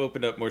that should have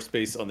opened up more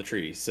space on the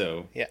tree.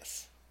 So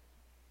Yes.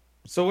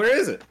 where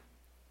is it?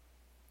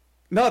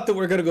 Not that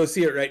we're gonna go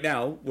see it right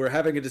now. We're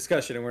having a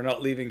discussion, and we're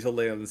not leaving till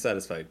Leyland's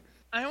satisfied.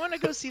 I want to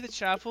go see the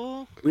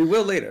chapel. We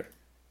will later.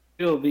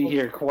 He'll be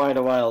here quite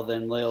a while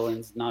then.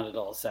 Leyland's not at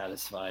all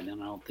satisfied,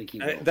 and I don't think he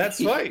will. That's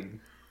be.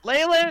 fine.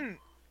 Leyland!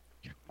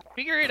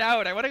 Figure it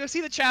out. I want to go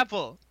see the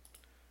chapel.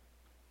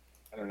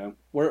 I don't know.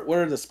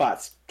 Where are the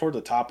spots? Toward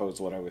the top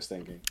is what I was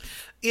thinking.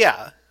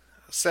 Yeah.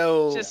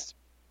 So Just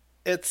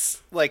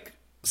it's like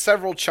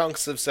several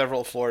chunks of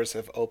several floors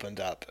have opened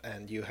up,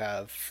 and you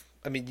have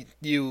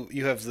you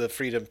have the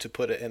freedom to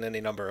put it in any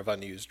number of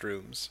unused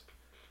rooms.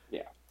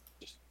 Yeah.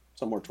 Just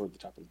somewhere toward the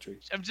top of the tree.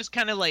 I'm just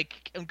kind of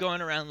like I'm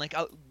going around like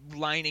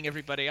lining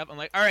everybody up. I'm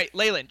like, all right,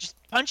 Leyland, just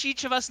punch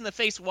each of us in the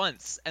face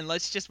once, and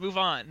let's just move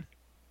on.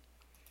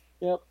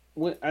 Yep.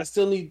 I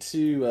still need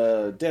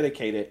to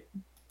dedicate it.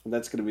 And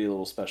that's going to be a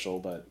little special,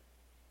 but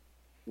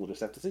we'll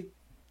just have to see.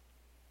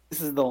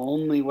 This is the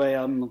only way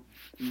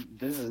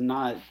this is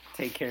not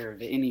take care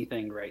of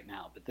anything right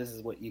now, but this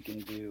is what you can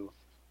do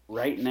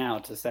right now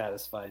to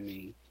satisfy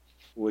me.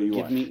 What do you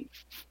Give want? me...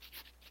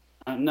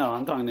 no,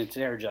 I'm talking to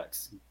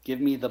Terrajux.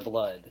 Give me the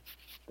blood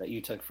that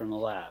you took from the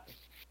lab.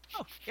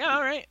 Oh, yeah,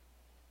 all right.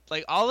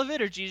 Like all of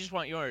it, or do you just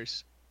want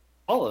yours?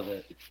 All of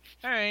it.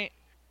 All right.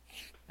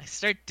 I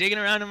start digging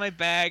around in my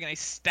bag, and I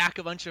stack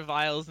a bunch of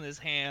vials in his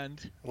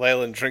hand.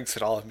 Leyland drinks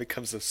it all and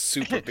becomes a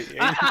super being.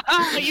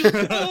 You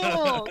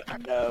fool!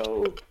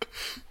 No.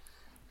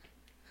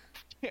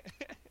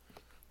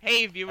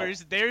 Hey,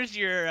 viewers, there's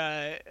your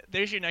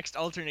next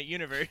alternate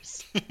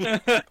universe.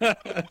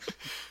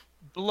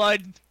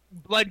 Blood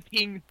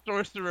King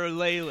Sorcerer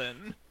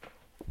Leyland.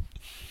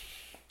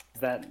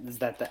 Is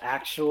that the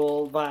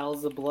actual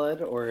vials of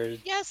blood, or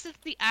Yes, it's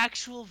the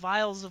actual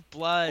vials of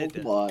blood.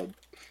 Oh, blood.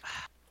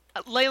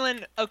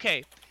 Leyland,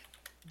 okay.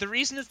 The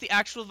reason it's the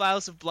actual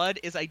vials of blood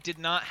is I did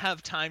not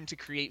have time to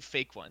create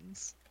fake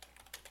ones.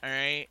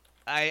 Alright?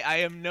 I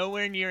am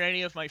nowhere near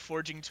any of my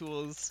forging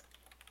tools.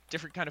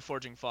 Different kind of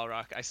forging,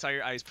 Falrock. I saw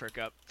your eyes perk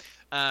up.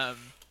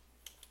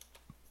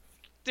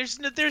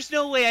 There's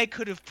no way I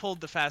could have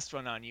pulled the fast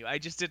one on you. I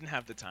just didn't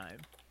have the time.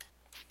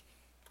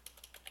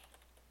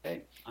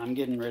 okay, I'm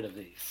getting rid of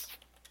these.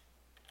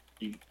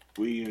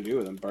 What are you going to do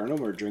with them? Burn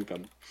them or drink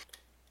them?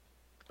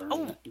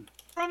 Oh.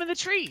 Throw 'em in the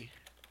tree.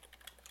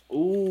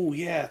 Oh,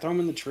 yeah. Throw them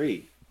in the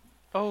tree.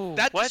 Oh,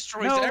 That what?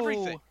 destroys No.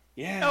 everything.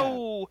 Yeah.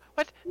 No.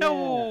 What?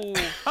 No.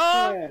 Yeah.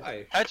 Huh?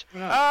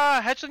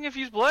 Yeah. Hatchling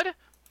infused blood?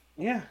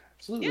 Yeah,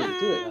 absolutely. Yeah.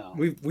 Do it.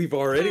 No. We've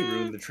already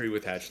ruined the tree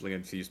with hatchling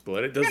infused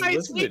blood. It doesn't Guys,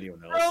 listen to we've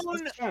anyone else.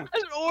 thrown That's fine.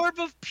 an orb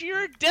of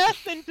pure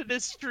death into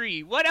this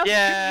tree. What else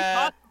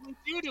Yeah. could we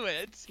possibly do to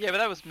it? Yeah, but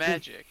that was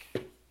magic.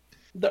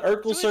 The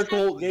Urkel So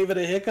circle gave it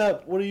a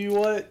hiccup. What do you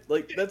want?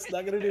 Like, that's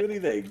not going to do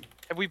anything.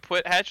 Have we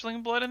put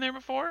hatchling blood in there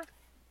before?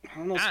 I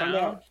don't know. Let's I find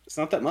don't know. out. It's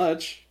not that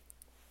much.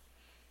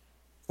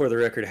 For the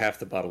record, half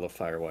the bottle of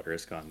firewater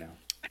is gone now.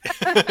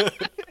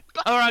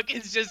 Balrog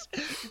is just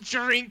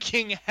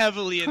drinking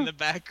heavily in the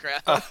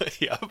background.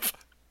 Yup.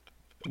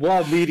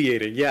 While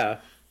mediating, yeah.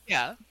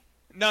 Yeah.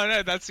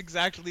 No, that's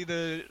exactly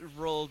the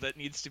role that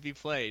needs to be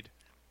played.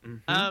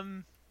 Mm-hmm.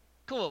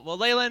 Cool. Well,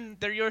 Leyland,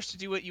 they're yours to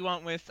do what you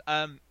want with.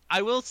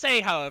 I will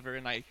say, however,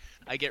 and I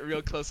get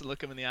real close and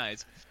look him in the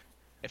eyes.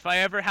 If I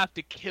ever have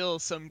to kill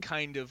some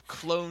kind of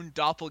clone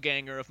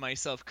doppelganger of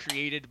myself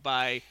created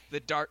by the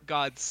Dark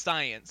God's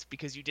science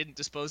because you didn't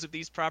dispose of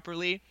these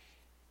properly,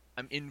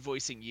 I'm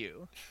invoicing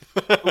you.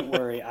 Don't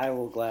worry, I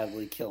will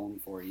gladly kill him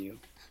for you.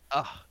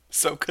 Oh,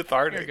 So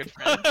cathartic. you're a good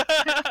friend.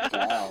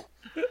 Wow.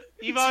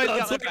 You've always got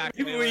my Sounds back. like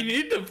we Leyland.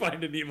 need to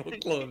find an evil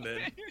clone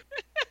then.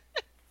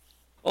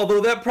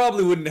 Although that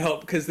probably wouldn't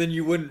help, because then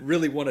you wouldn't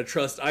really want to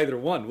trust either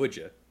one, would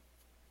you?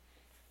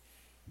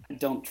 I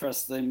don't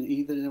trust them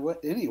either.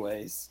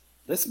 Anyways,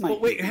 this might.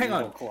 But wait, be an hang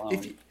evil on.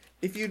 Clone.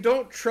 If you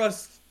don't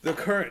trust the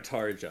current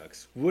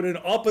Tarajux, would an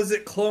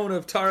opposite clone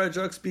of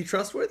Tarajux be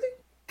trustworthy?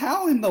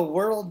 How in the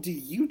world do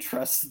you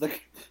trust the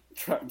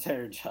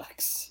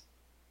Terrajux?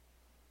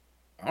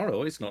 I don't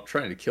know. He's not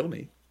trying to kill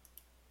me.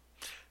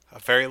 A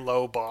very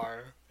low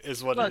bar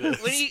is what Look, it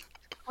is.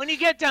 when you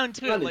get down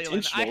to it, Not Leyland,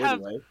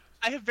 intentional anyway.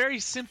 I have very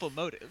simple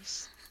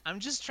motives. I'm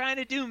just trying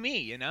to do me,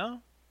 you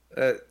know?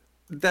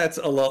 That's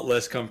a lot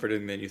less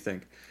comforting than you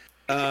think.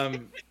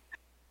 And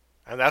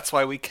that's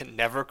why we can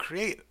never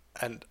create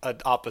an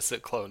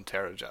opposite clone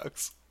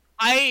Terrajux.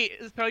 I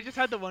just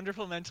had the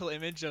wonderful mental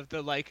image of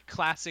the like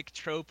classic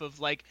trope of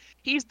like,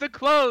 he's the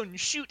clone,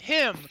 shoot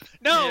him.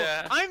 No,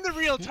 Yeah. I'm the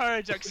real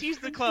Tarajux, he's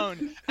the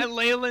clone. And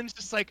Leyland's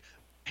just like,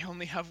 I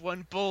only have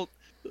one bolt,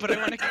 but I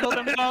want to kill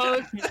them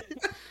both.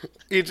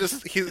 He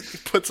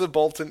puts a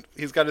bolt in.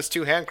 He's got his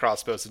 2 hand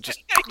crossbows and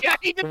just Yeah,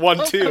 he just 1,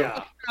 pulls 2. them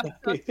out.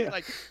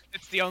 Like,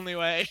 it's the only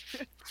way.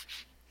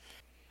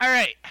 All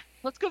right,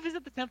 let's go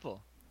visit the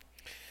temple.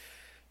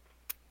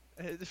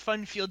 A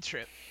fun field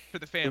trip for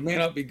the It may family.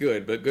 not be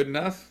good, but good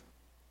enough.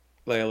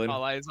 Leyland.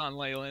 All eyes on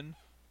Leyland.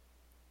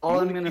 All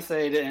I'm gonna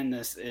say to end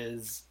this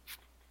is,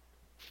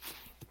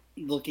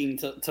 looking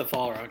to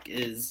Falrock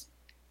is,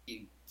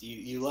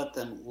 you let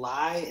them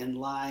lie and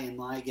lie and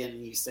lie again,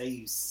 and you say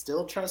you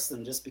still trust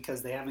them just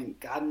because they haven't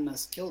gotten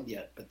us killed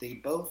yet, but they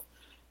both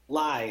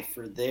lie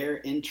for their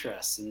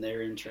interests and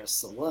their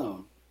interests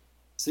alone.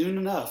 Soon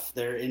enough,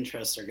 their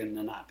interests are going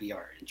to not be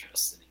our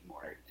interests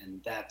anymore,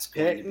 and that's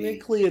going to be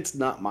Technically, it's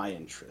not my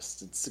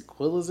interest. It's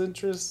Aquila's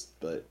interest,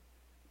 but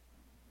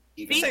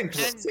even See,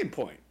 worse. and- Same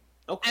point.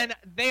 okay. And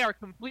they are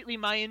completely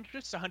my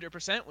interests,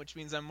 100%, which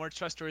means I'm more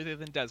trustworthy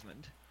than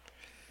Desmond.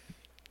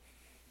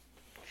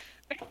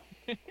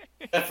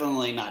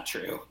 Definitely not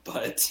true,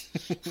 but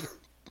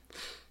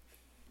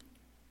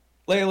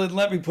Leyland,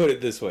 let me put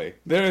it this way.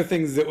 There are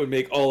things that would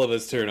make all of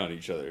us turn on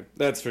each other.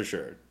 That's for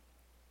sure.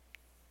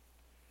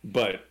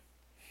 But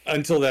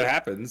until that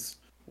happens,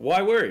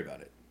 why worry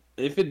about it?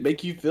 If it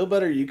make you feel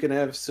better, you can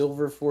have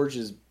Silver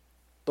Forge's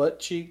butt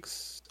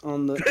cheeks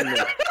on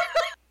the.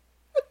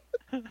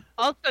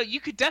 Also, you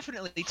could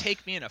definitely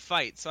take me in a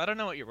fight, so I don't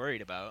know what you're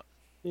worried about.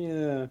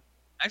 Yeah.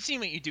 I've seen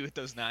what you do with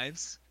those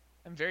knives.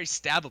 I'm very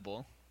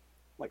stabbable.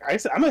 Like I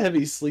said, I'm a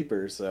heavy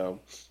sleeper, so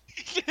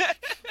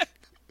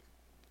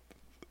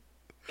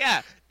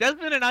Yeah,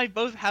 Desmond and I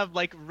both have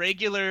like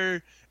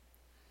regular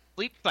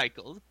sleep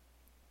cycles.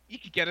 You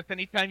could get us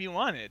anytime you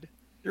wanted.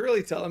 You're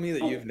really telling me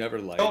that you've never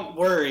lied? don't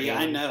worry, Yeah.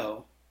 I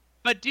know.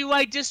 But do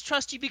I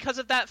distrust you because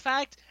of that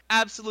fact?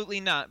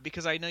 Absolutely not,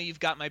 because I know you've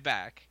got my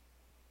back.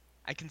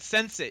 I can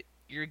sense it.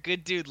 You're a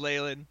good dude,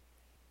 Leyland.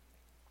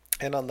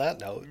 And on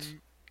that note,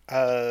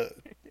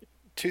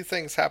 2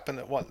 things happen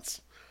at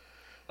once.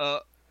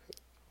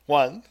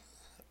 One,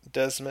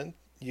 Desmond,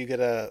 you get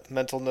a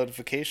mental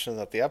notification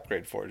that the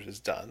upgrade forge is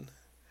done.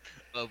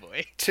 Oh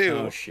boy. 2,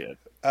 Oh shit.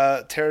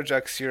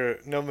 Terrajux, your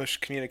Gnomish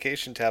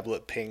communication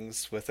tablet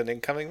pings with an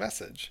incoming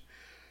message.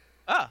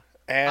 Ah.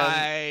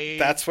 And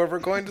that's where we're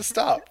going to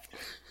stop.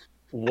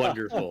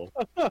 Wonderful.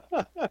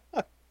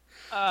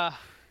 The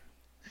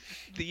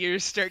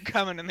years start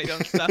coming and they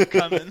don't stop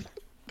coming.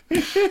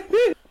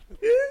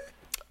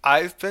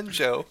 I've been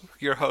Joe,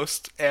 your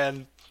host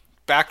and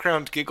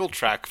background giggle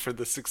track for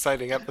this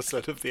exciting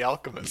episode of The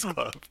Alchemist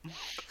Club.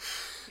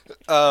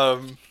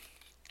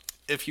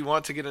 If you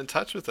want to get in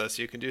touch with us,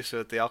 you can do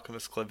so at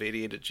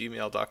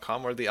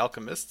thealchemistclub88@gmail.com or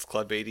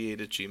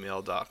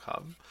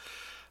thealchemistclub88@gmail.com.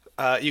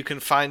 You can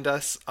find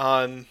us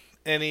on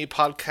any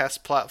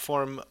podcast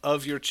platform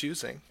of your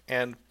choosing,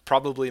 and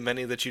probably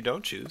many that you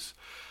don't choose.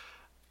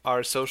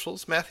 Our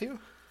socials, Matthew? You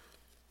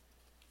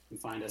can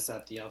find us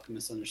at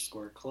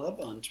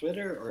 @thealchemist_club on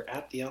Twitter or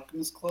at The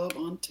Alchemist Club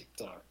on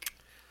TikTok.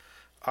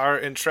 Our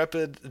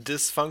intrepid,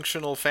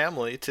 dysfunctional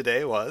family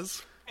today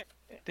was...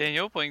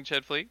 Daniel playing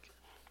Ched Fleek.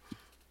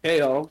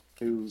 KO,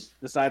 who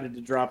decided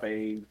to drop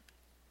a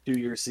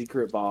 2-year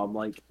secret bomb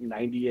like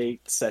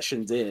 98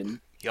 sessions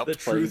in. Yep. The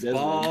truth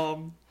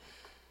bomb.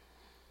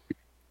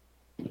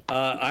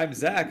 I'm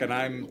Zach, and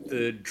I'm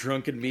the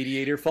drunken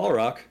mediator,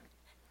 Falrock.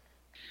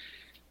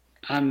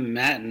 I'm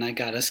Matt, and I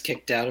got us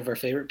kicked out of our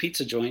favorite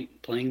pizza joint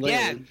playing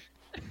Leyland.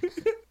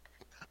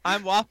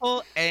 I'm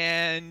Waffle,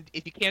 and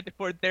if you can't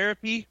afford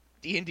therapy,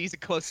 D&D's a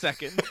close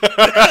second.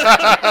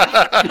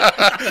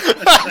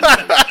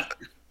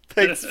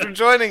 Thanks for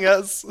joining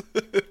us.